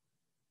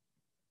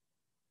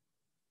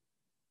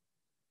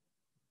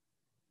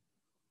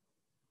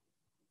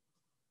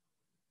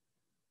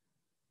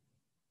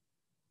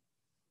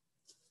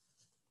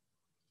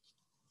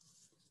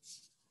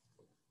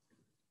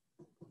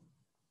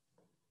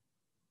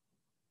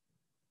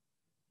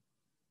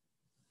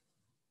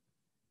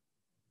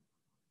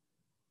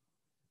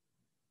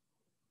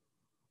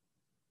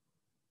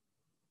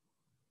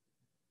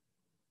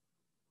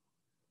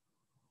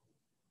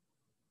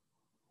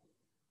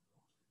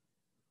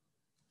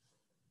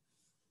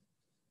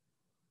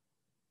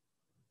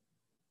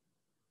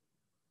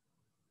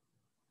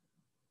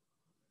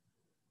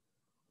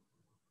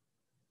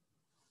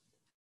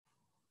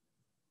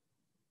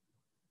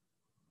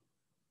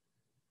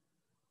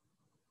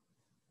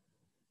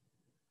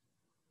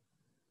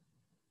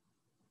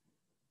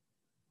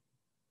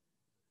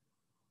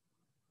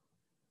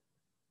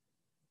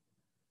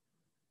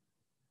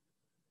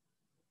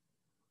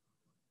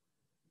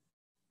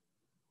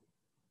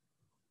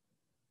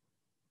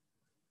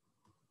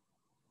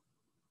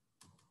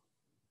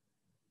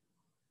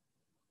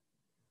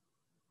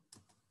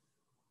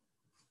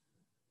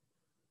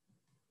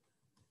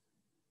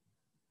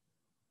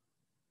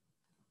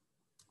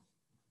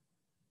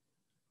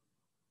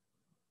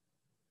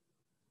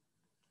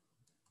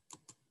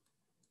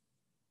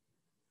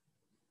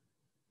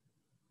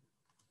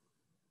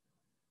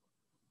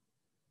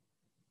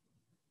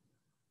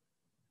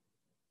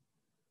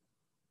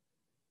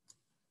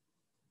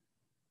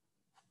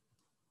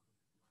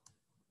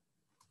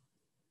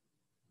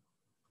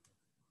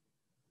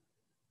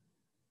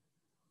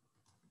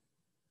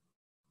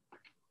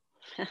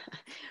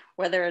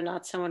 Whether or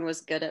not someone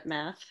was good at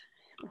math.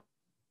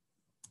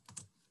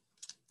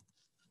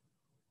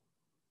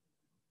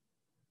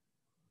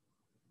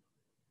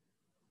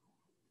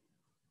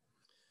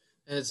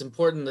 And it's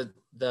important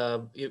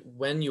that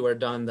when you are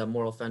done the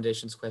Moral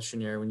Foundations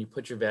questionnaire, when you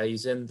put your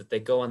values in, that they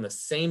go on the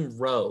same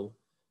row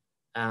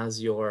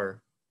as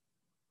your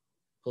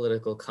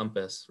political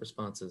compass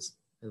responses.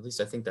 At least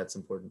I think that's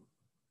important.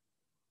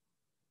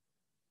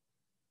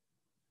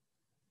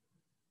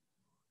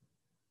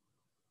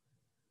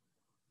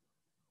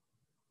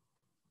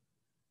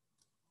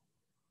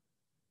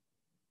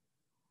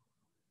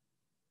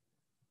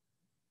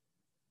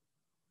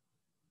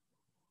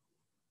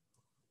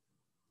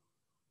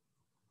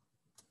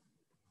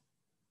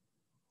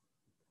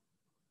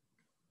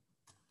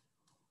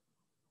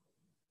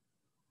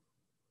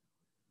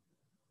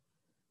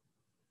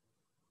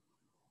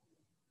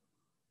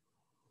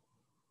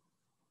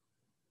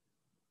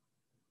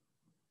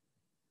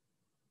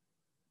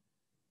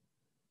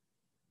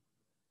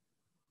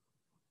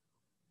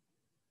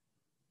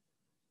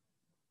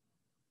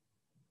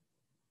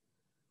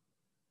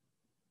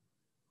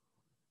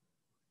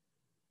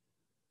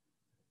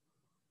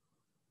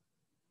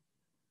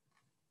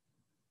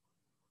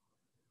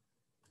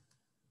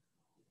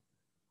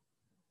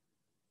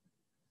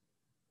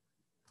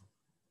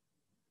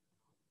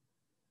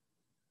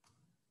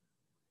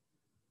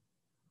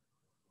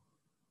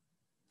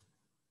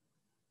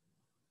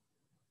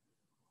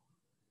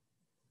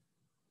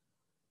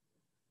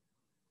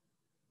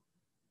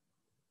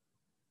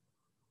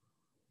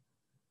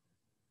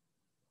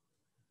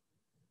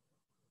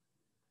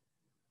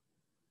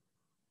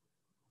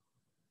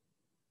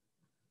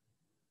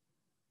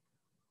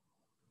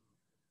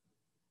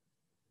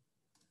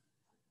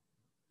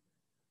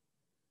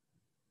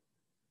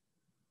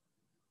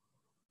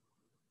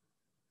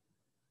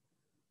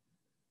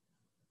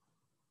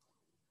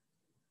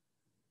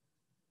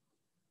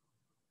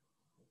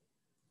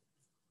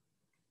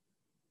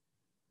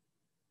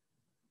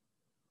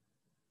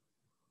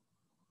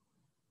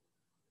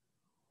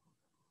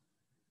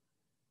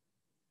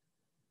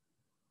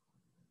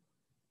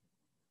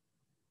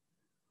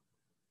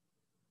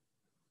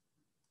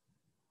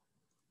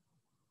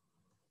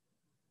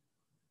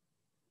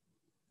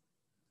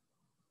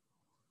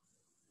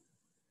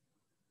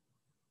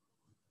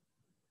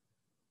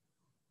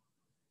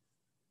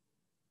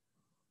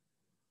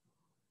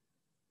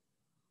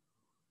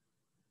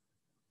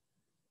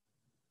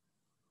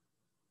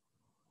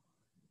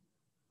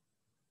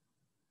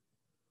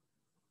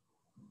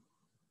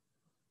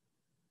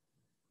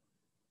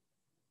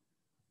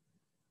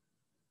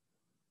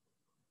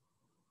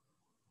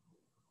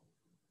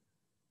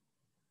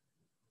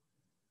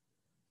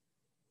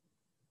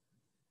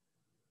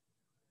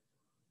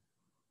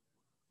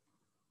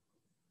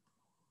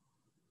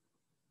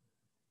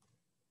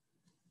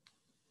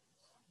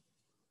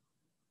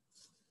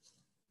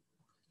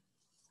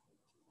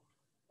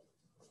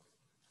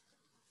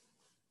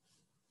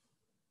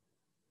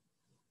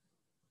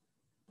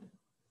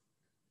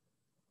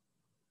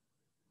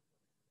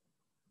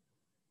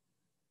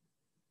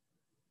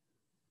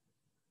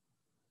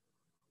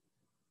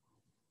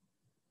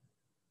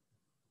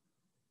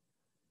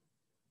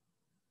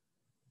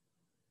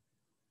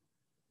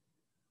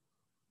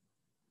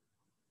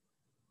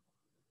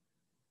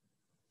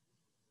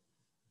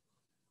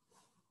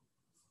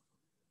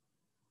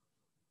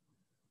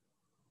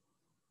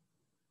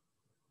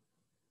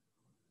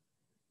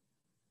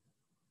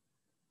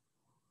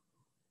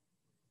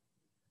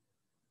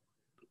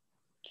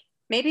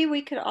 Maybe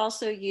we could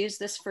also use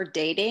this for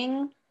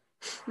dating,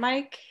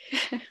 Mike.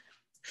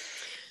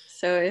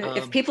 So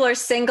if people are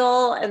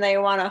single and they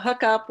want to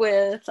hook up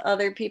with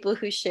other people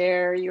who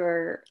share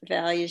your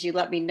values, you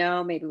let me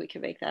know. Maybe we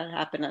can make that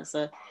happen as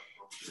a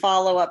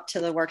follow-up to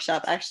the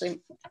workshop.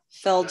 Actually,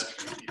 Phil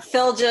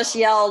just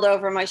yelled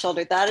over my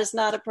shoulder. That is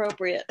not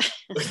appropriate.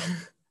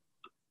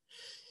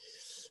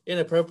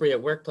 Inappropriate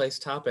workplace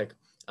topic.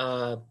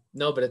 No,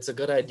 but it's a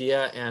good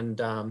idea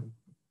and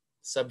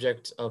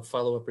subject of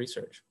follow-up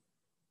research.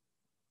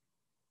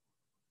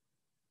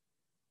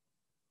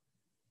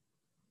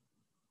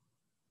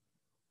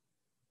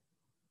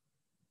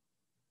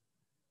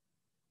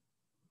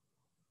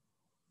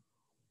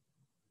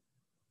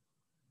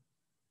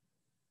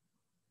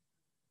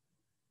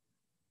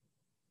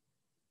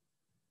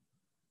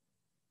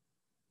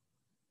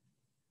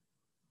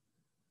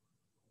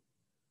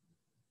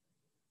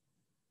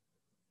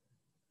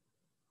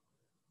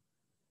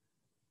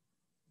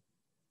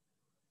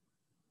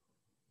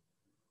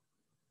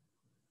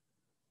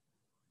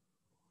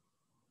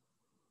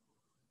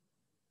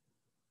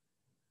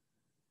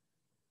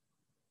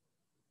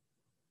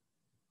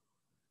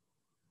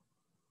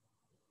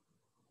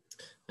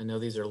 I know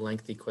these are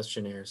lengthy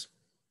questionnaires.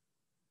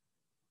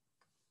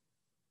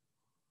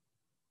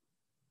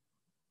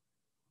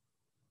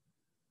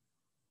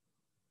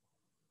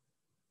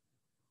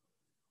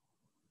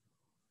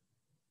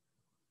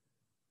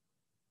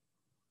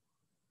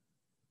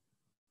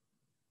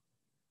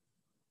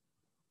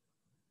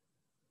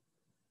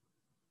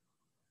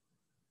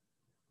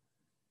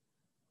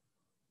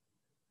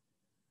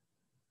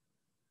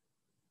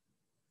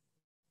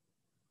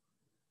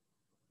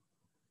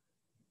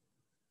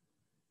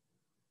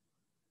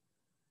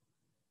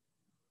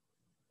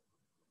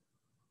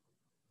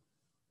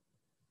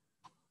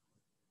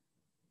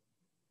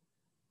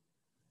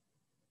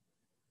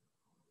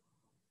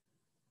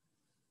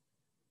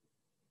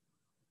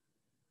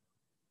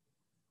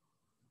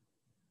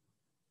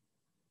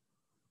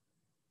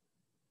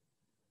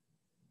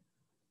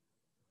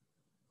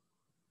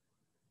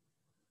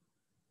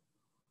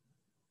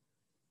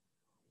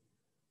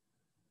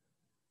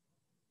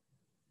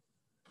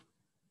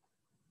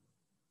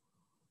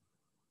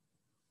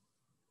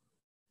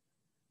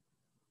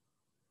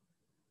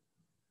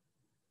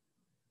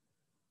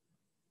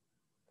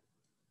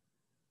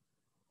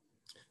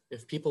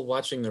 If people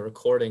watching the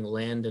recording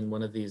land in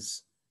one of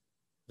these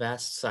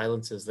vast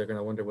silences, they're going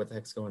to wonder what the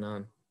heck's going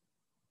on.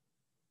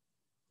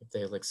 If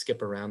they like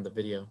skip around the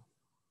video.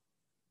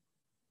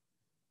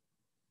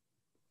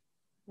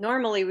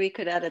 Normally we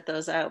could edit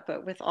those out,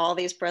 but with all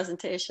these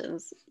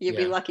presentations, you'd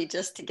be lucky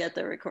just to get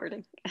the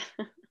recording.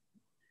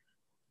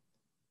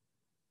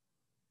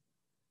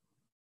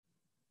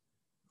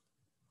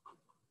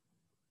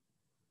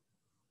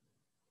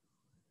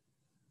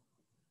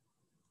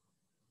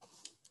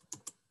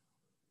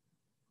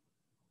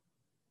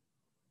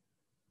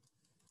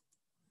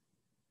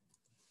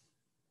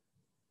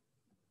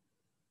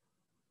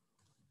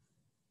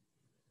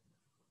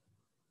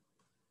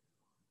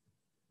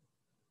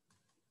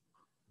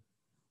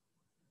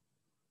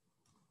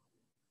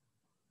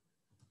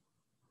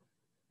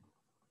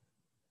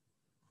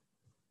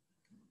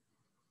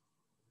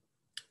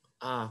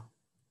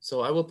 So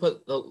I will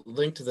put the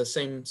link to the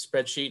same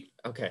spreadsheet.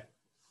 Okay,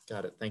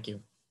 got it. Thank you.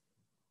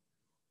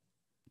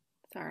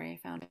 Sorry, I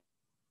found it.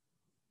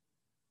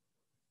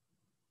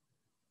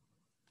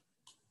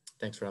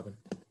 Thanks, Robin.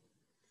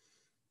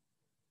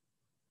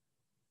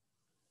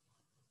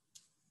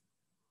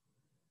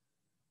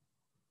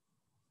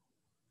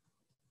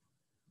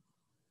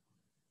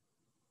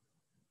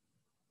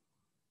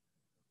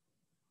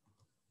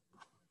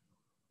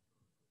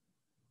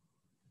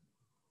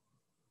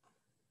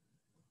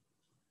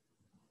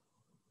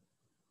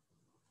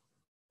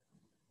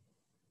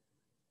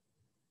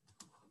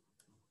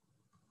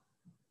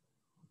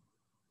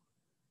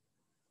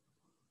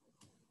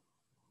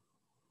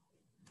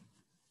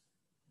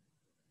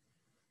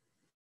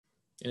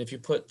 And if you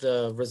put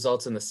the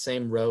results in the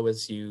same row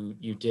as you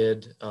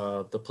did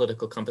the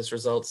political compass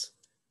results,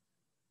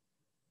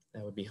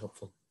 that would be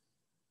helpful.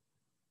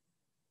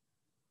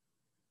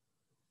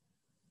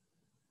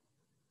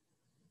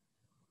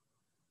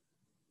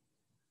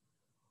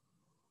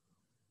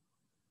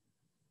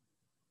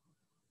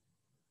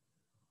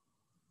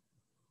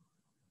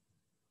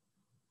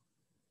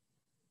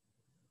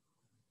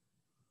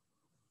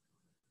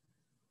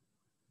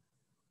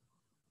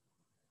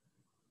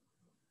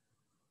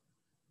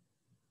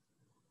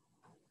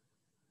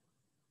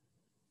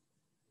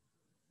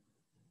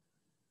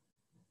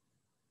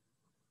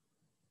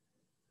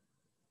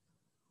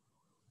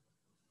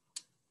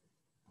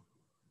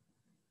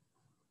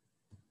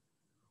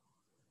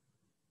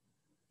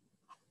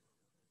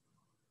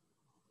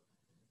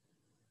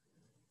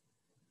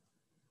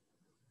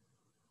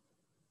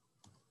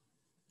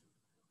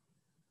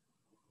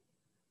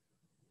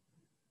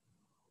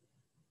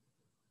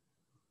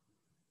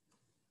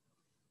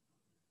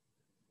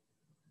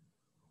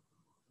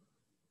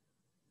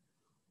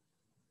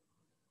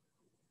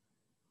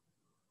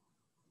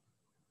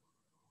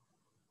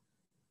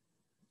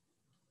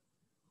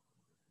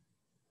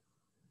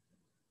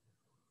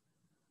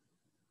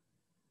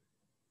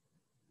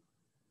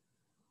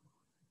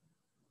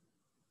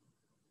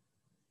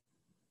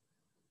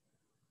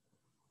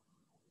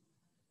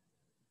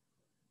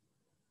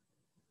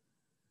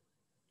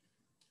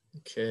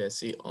 Okay, I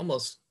see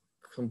almost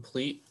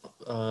complete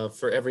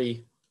for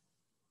every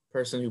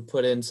person who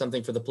put in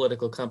something for the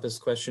political compass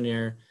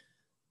questionnaire.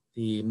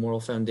 The moral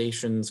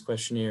foundations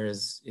questionnaire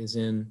is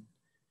in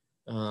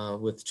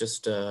with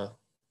just a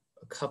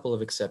couple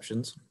of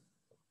exceptions.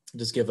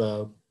 Just give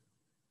a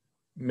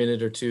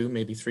minute or two,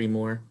 maybe 3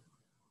 more.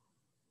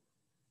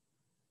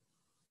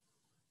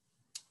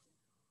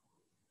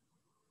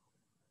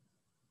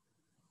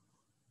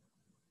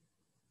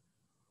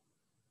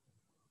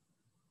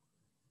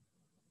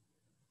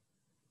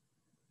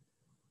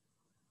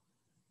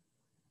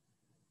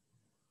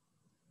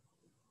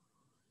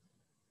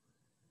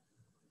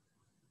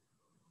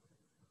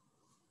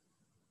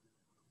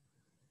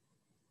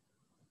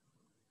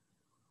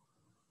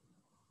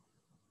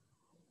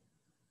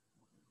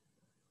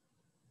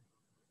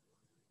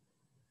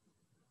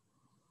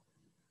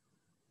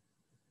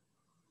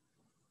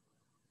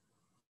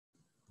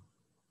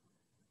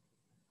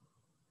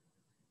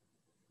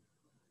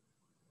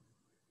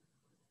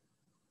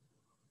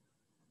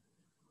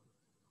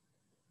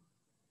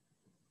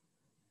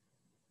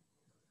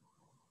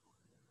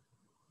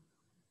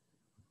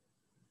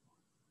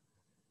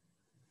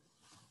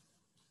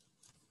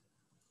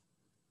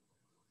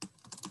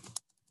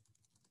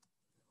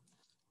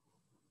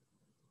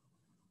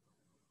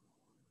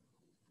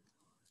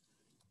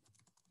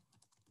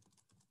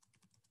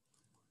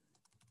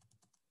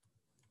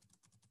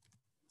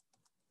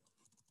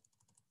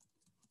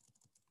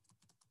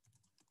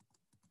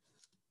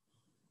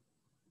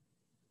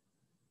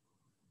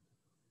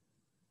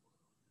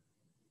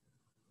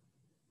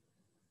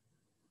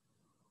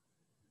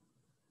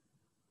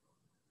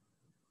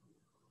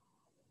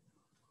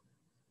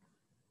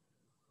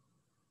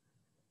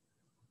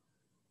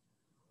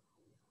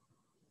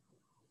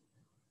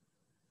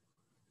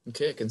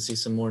 Okay, I can see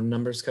some more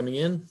numbers coming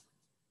in.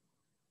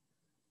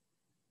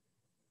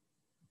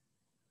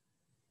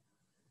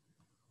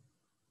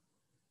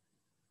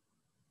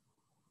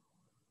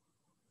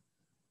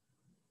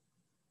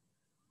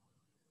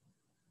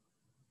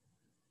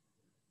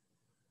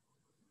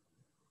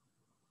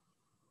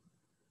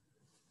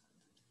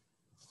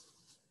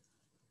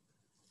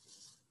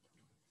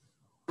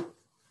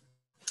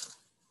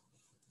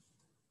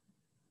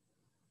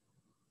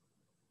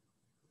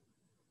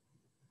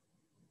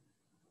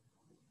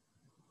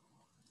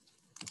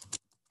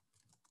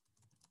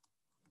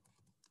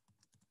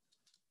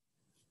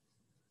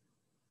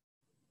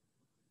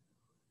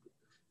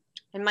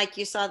 And Mike,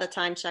 you saw the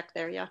time check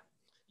there, yeah?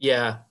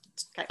 Yeah,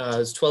 Okay.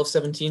 it's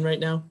 12:17 right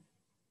now.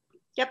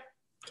 Yep.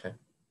 Okay.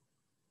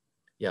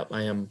 Yep,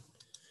 I am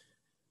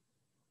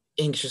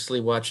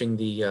anxiously watching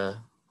the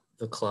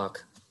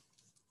clock.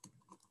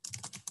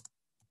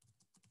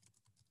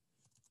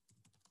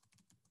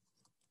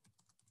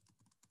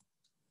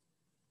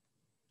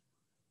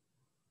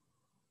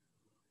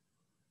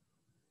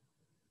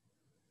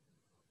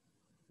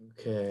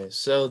 Okay,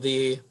 so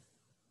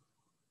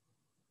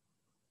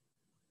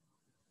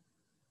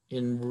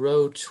in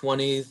row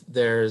 20,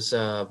 there's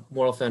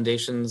moral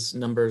foundations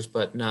numbers,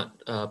 but not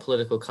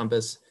political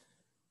compass.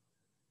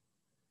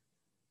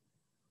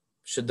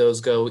 Should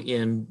those go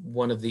in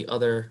one of the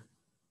other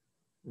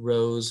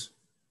rows?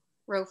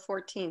 Row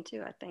 14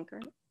 too, I think,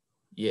 right?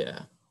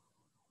 Yeah.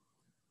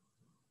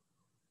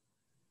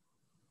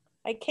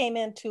 I came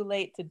in too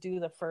late to do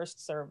the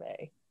first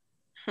survey.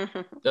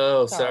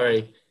 Oh,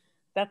 sorry.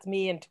 That's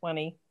me in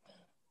 20.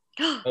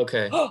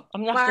 Okay.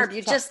 I'm not Barb,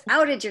 you just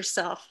outed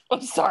yourself.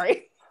 I'm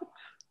sorry.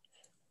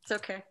 It's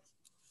okay.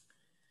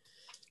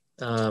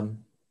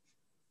 I'm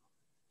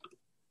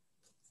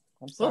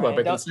Well,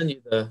 sorry. Bob, I'll send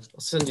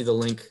you the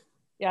link.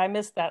 Yeah, I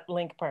missed that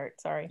link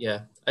part. Sorry.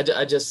 Yeah,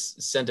 I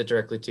just sent it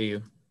directly to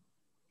you.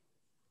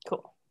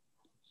 Cool.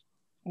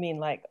 You mean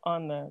like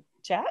on the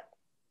chat?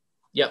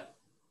 Yep.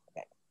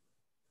 Okay.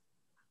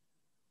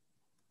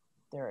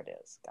 There it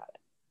is. Got it.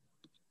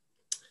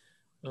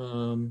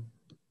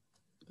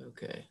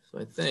 Okay, so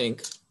I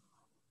think.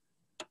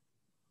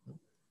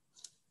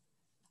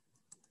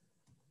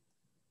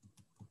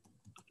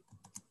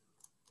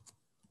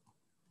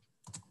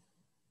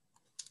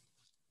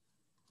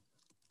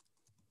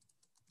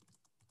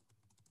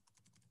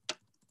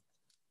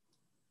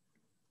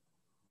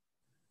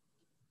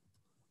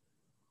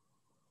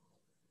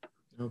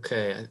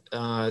 Okay,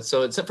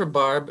 so except for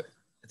Barb,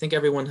 I think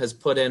everyone has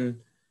put in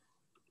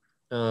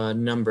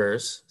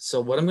numbers.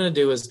 So what I'm going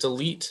to do is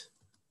delete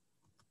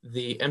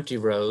the empty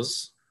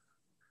rows.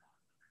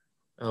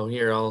 Oh,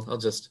 here, I'll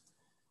just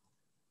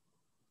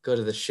go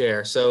to the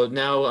share. So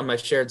now on my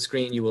shared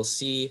screen, you will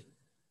see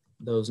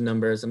those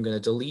numbers. I'm going to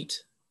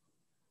delete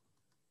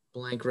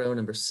blank row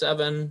number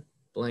 7,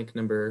 blank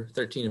number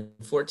 13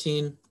 and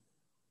 14.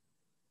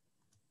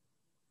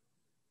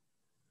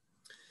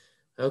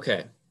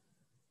 Okay.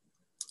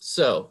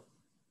 So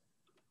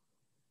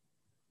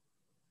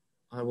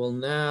I will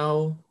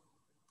now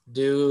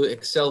do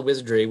Excel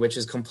wizardry, which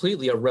is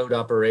completely a rote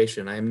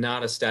operation. I am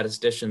not a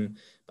statistician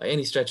by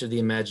any stretch of the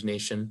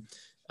imagination.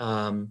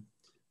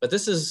 But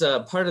this is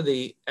part of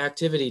the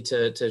activity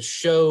to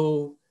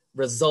show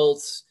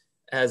results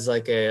as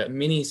like a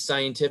mini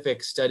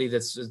scientific study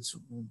that's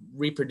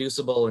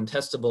reproducible and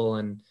testable,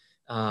 and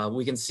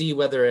we can see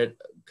whether it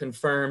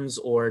confirms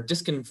or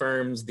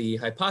disconfirms the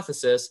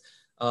hypothesis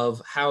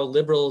of how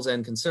liberals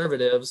and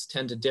conservatives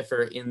tend to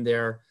differ in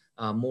their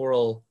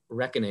moral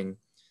reckoning.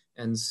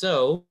 And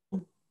so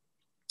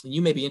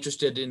you may be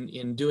interested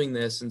in doing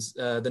this,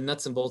 and the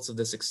nuts and bolts of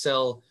this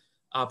Excel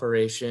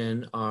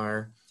operation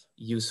are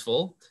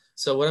useful.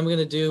 So what I'm going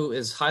to do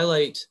is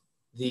highlight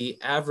the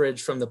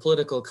average from the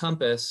political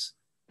compass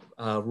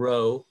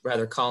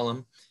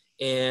column,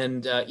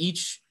 and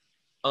each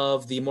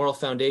of the moral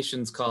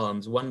foundations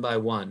columns one by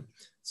one.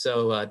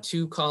 So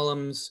 2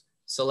 columns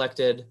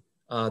selected,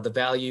 the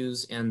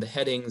values and the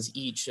headings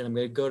each, and I'm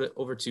going to go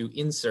over to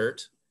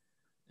insert,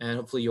 and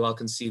hopefully you all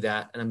can see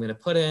that. And I'm going to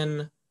put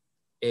in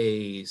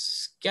a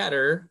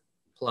scatter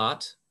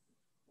plot.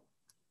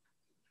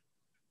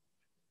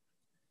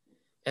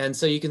 And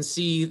so you can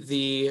see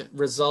the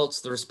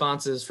results, the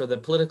responses for the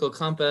political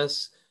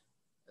compass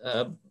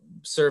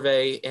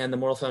survey and the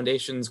moral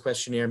foundations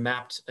questionnaire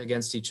mapped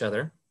against each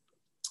other.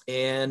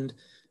 And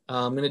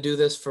I'm going to do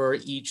this for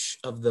each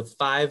of the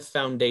 5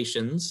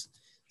 foundations.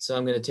 So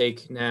I'm going to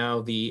take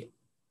now the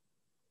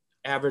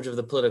average of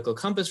the political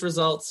compass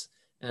results,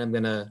 and I'm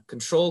going to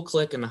control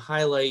click and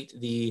highlight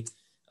the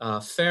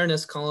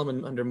fairness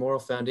column under moral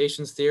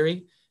foundations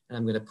theory. And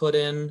I'm going to put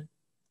in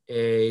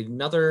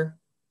another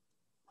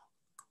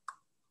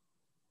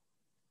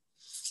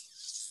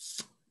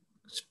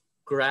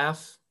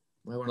graph.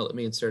 I want to let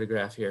me insert a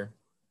graph here.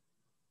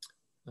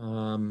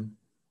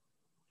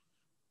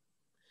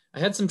 I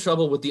had some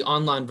trouble with the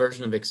online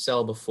version of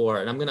Excel before,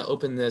 and I'm going to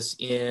open this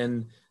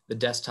in the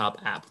desktop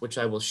app, which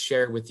I will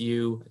share with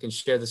you. I can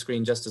share the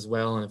screen just as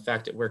well, and in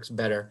fact, it works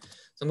better.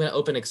 So I'm going to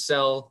open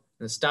Excel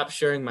and stop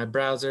sharing my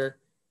browser,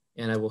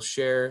 and I will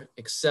share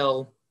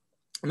Excel.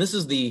 And this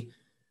is the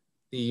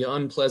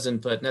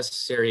unpleasant but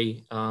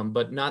necessary,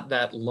 but not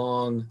that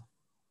long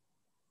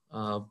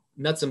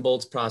nuts and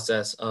bolts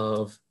process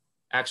of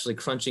actually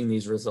crunching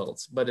these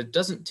results, but it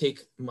doesn't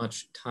take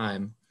much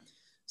time.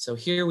 So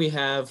here we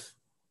have,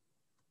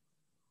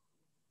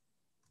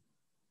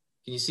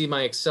 can you see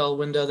my Excel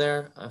window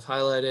there? I've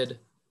highlighted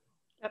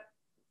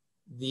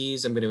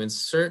these. I'm going to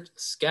insert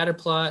scatter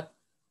plot.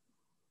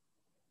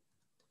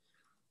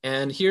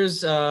 And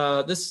here's,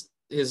 this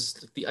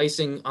is the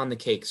icing on the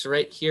cake. So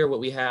right here, what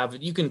we have,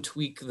 you can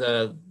tweak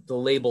the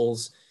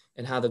labels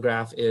and how the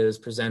graph is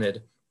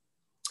presented.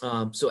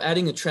 So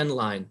adding a trend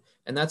line,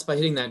 and that's by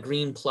hitting that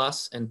green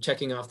plus and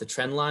checking off the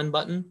trend line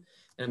button.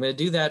 And I'm going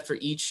to do that for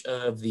each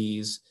of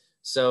these.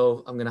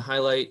 So I'm going to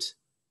highlight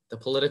the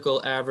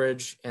political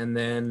average and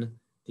then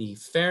the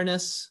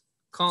fairness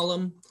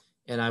column,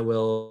 and I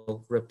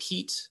will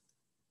repeat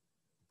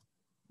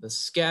the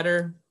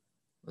scatter.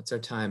 What's our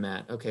time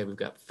at? Okay, we've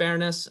got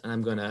fairness, and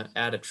I'm going to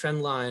add a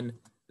trend line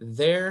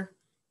there,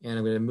 and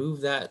I'm going to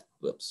move that,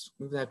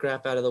 move that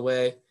graph out of the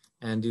way,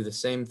 and do the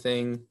same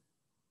thing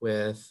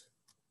with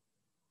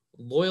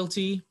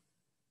loyalty.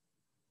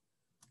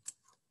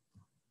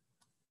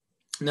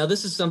 Now,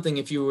 this is something,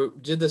 if you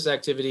did this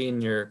activity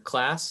in your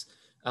class,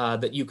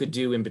 that you could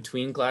do in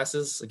between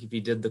classes. Like if you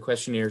did the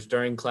questionnaires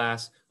during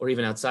class or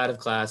even outside of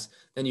class,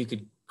 then you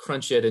could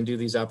crunch it and do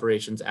these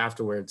operations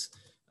afterwards.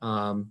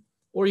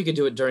 Or you could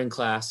do it during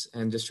class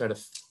and just try to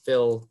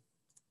fill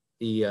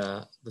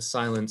the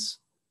silence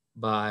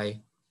by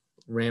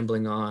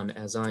rambling on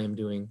as I am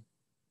doing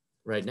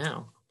right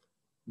now.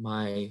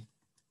 My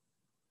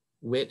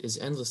wit is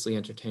endlessly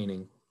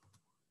entertaining.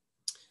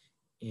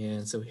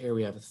 And so here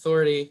we have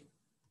authority,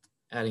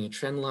 adding a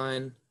trend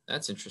line.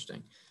 That's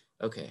interesting.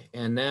 Okay,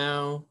 and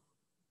now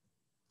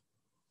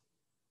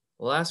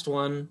the last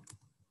one,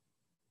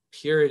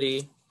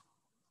 purity,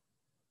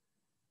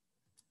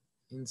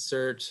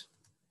 insert,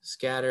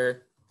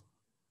 scatter,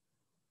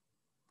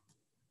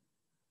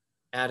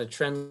 add a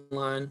trend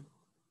line.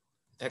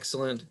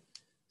 Excellent.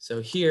 So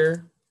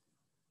here,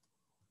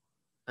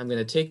 I'm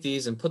going to take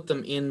these and put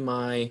them in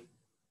my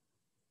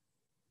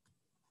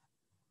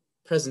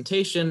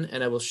presentation,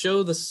 and I will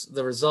show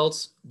the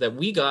results that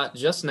we got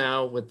just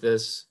now with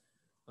this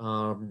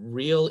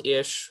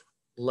real-ish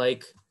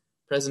like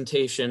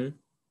presentation,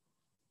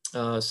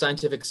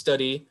 scientific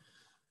study,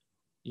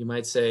 you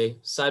might say,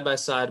 side by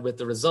side with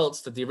the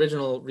results that the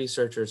original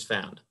researchers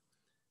found.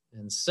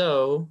 And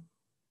so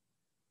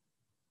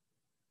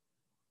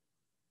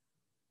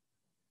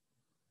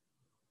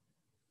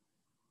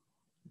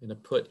I'm going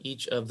to put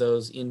each of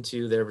those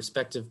into their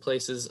respective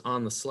places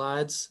on the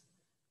slides.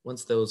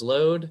 Once those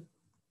load,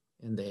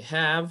 and they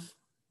have,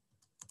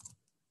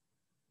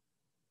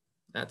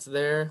 that's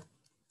there.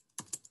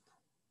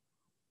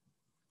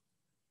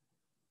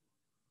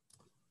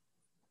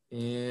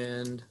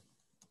 And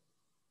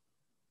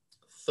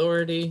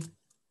authority.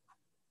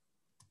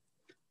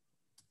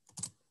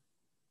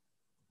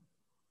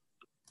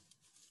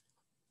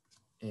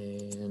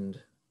 And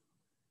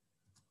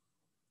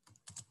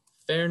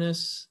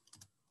fairness.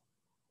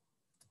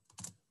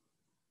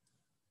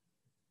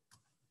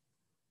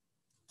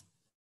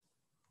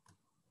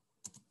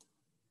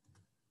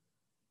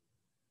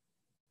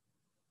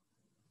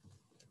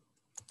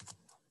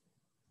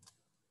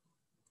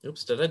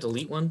 Oops, did I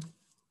delete one?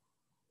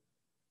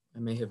 I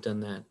may have done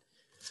that.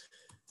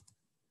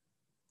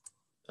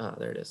 Ah,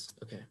 there it is.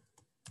 Okay.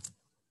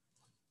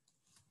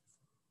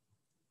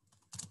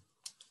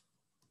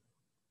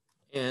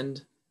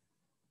 And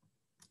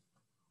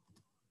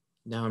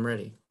now I'm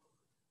ready.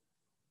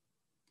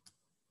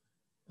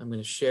 I'm going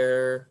to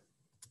share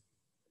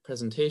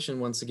presentation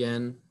once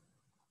again.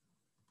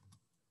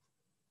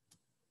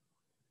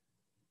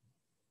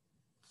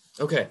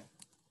 Okay.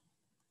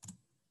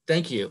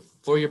 Thank you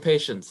for your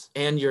patience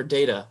and your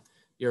data,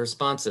 your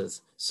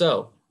responses.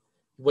 So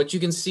what you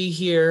can see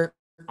here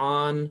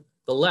on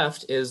the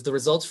left is the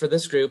results for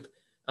this group.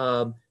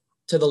 To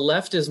the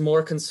left is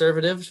more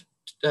conservative,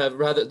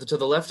 rather to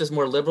the left is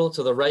more liberal,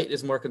 to the right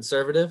is more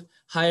conservative.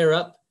 Higher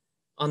up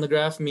on the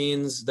graph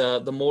means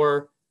the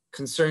more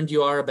concerned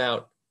you are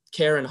about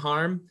care and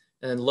harm,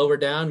 and lower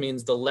down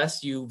means the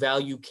less you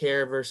value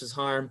care versus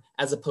harm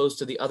as opposed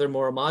to the other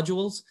moral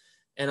modules.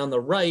 And on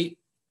the right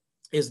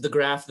is the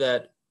graph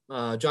that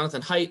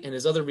Jonathan Haidt and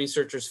his other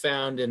researchers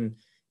found in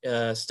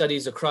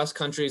studies across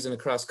countries and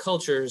across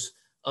cultures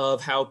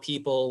of how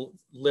people,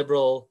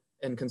 liberal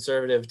and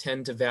conservative,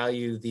 tend to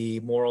value the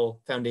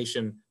moral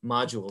foundation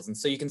modules. And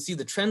so you can see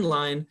the trend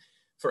line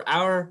for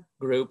our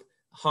group.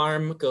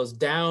 Harm goes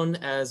down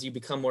as you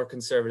become more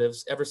conservative,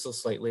 ever so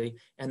slightly.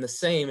 And the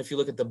same, if you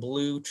look at the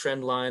blue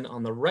trend line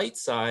on the right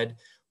side,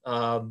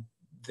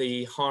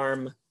 the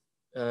harm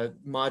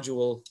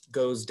module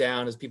goes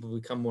down as people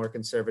become more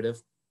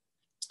conservative.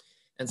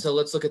 And so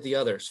let's look at the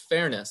others.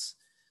 Fairness.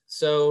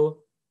 So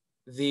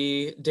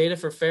the data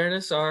for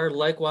fairness are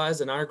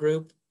likewise in our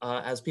group.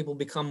 As people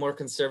become more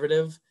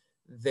conservative,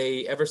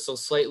 they ever so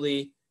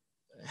slightly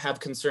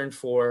have concern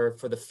for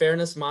the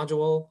fairness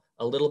module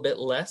a little bit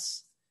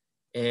less.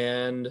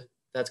 And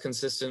that's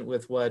consistent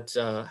with what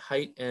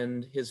Haidt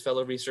and his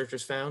fellow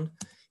researchers found.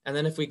 And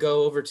then if we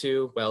go over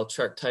to, well,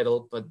 chart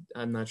title, but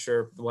I'm not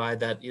sure why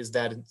that is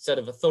that instead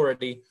of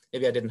authority,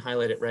 maybe I didn't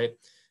highlight it right.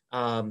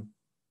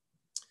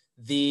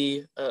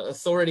 The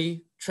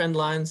authority trend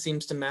line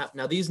seems to map.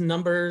 Now these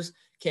numbers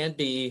can't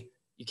be,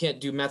 you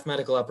can't do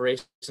mathematical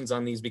operations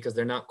on these because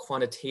they're not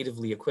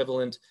quantitatively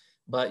equivalent,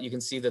 but you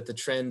can see that the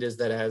trend is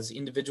that as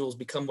individuals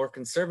become more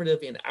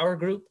conservative in our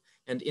group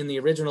and in the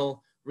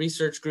original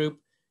research group,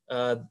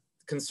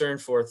 concern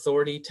for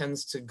authority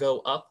tends to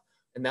go up,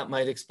 and that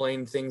might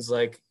explain things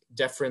like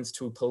deference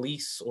to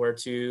police or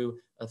to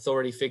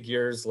authority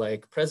figures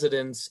like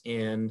presidents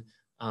and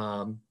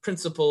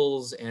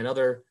principals and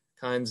other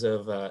kinds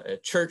of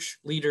church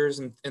leaders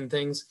and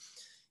things.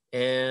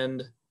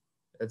 And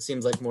that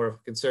seems like more of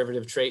a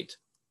conservative trait.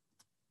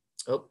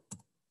 Oh,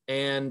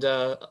 and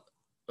oh,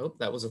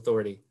 that was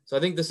authority. So I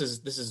think this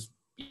is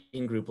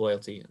in-group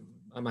loyalty.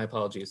 My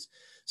apologies.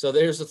 So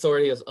there's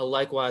authority, a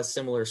likewise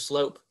similar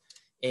slope.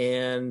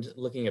 And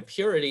looking at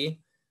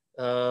purity,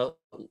 very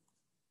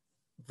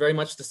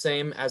much the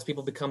same. As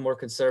people become more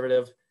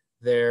conservative,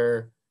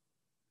 their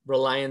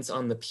reliance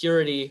on the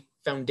purity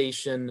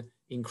foundation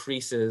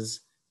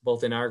increases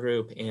both in our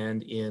group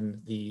and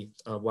in the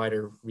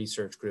wider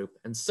research group.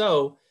 And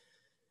so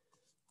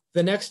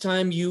the next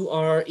time you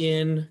are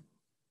in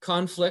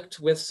conflict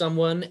with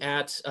someone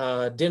at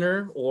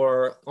dinner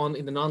or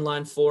in an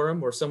online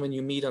forum, or someone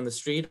you meet on the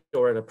street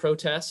or at a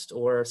protest,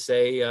 or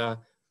say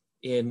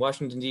in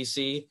Washington,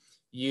 D.C.,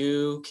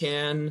 you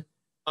can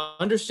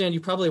understand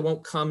you probably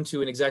won't come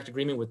to an exact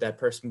agreement with that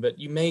person, but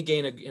you may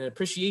gain an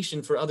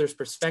appreciation for others'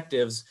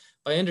 perspectives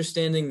by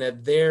understanding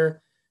that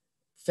their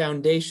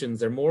foundations,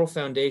 their moral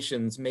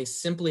foundations, may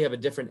simply have a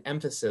different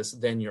emphasis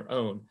than your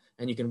own,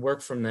 and you can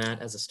work from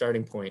that as a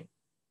starting point.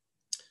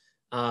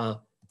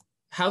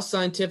 How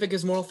scientific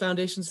is moral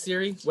foundations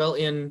theory? Well,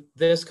 in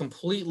this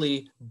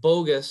completely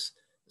bogus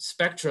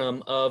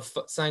spectrum of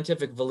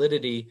scientific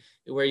validity,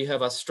 where you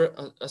have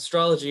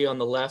astrology on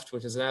the left,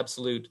 which is an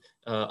absolute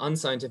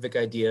unscientific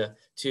idea,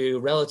 to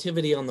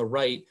relativity on the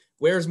right,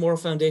 where's moral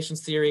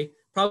foundations theory?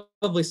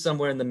 Probably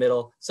somewhere in the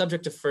middle,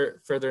 subject to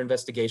further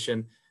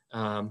investigation.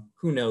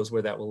 Who knows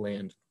where that will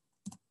land?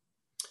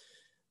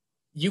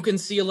 You can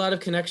see a lot of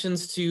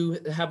connections to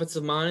habits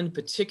of mind,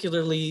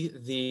 particularly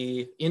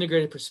the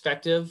integrated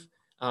perspective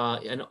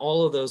and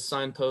all of those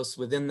signposts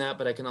within that,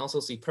 but I can also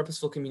see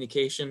purposeful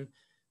communication,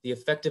 the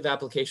effective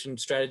application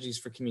strategies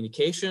for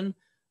communication.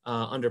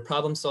 Under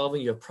problem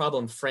solving, you have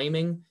problem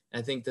framing.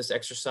 I think this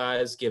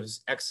exercise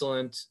gives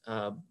excellent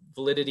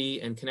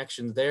validity and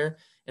connection there.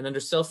 And under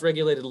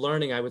self-regulated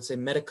learning, I would say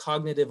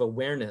metacognitive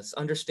awareness,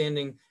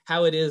 understanding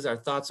how it is our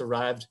thoughts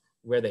arrived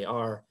where they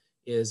are,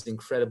 is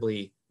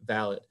incredibly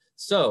valid.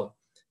 So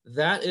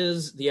that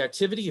is the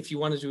activity. If you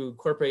wanted to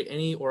incorporate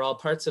any or all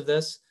parts of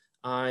this,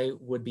 I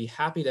would be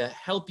happy to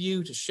help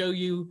you, to show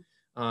you,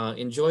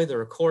 enjoy the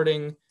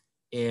recording.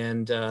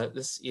 And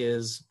this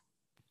is,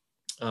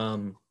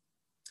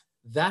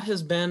 that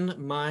has been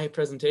my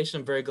presentation.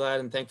 I'm very glad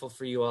and thankful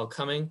for you all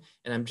coming.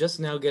 And I'm just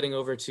now getting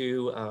over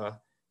to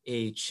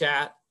a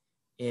chat,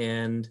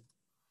 and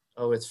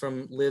oh, it's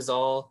from Liz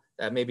All.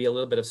 That may be a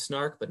little bit of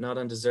snark, but not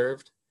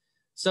undeserved.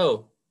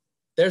 So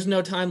there's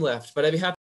no time left, but I'd be happy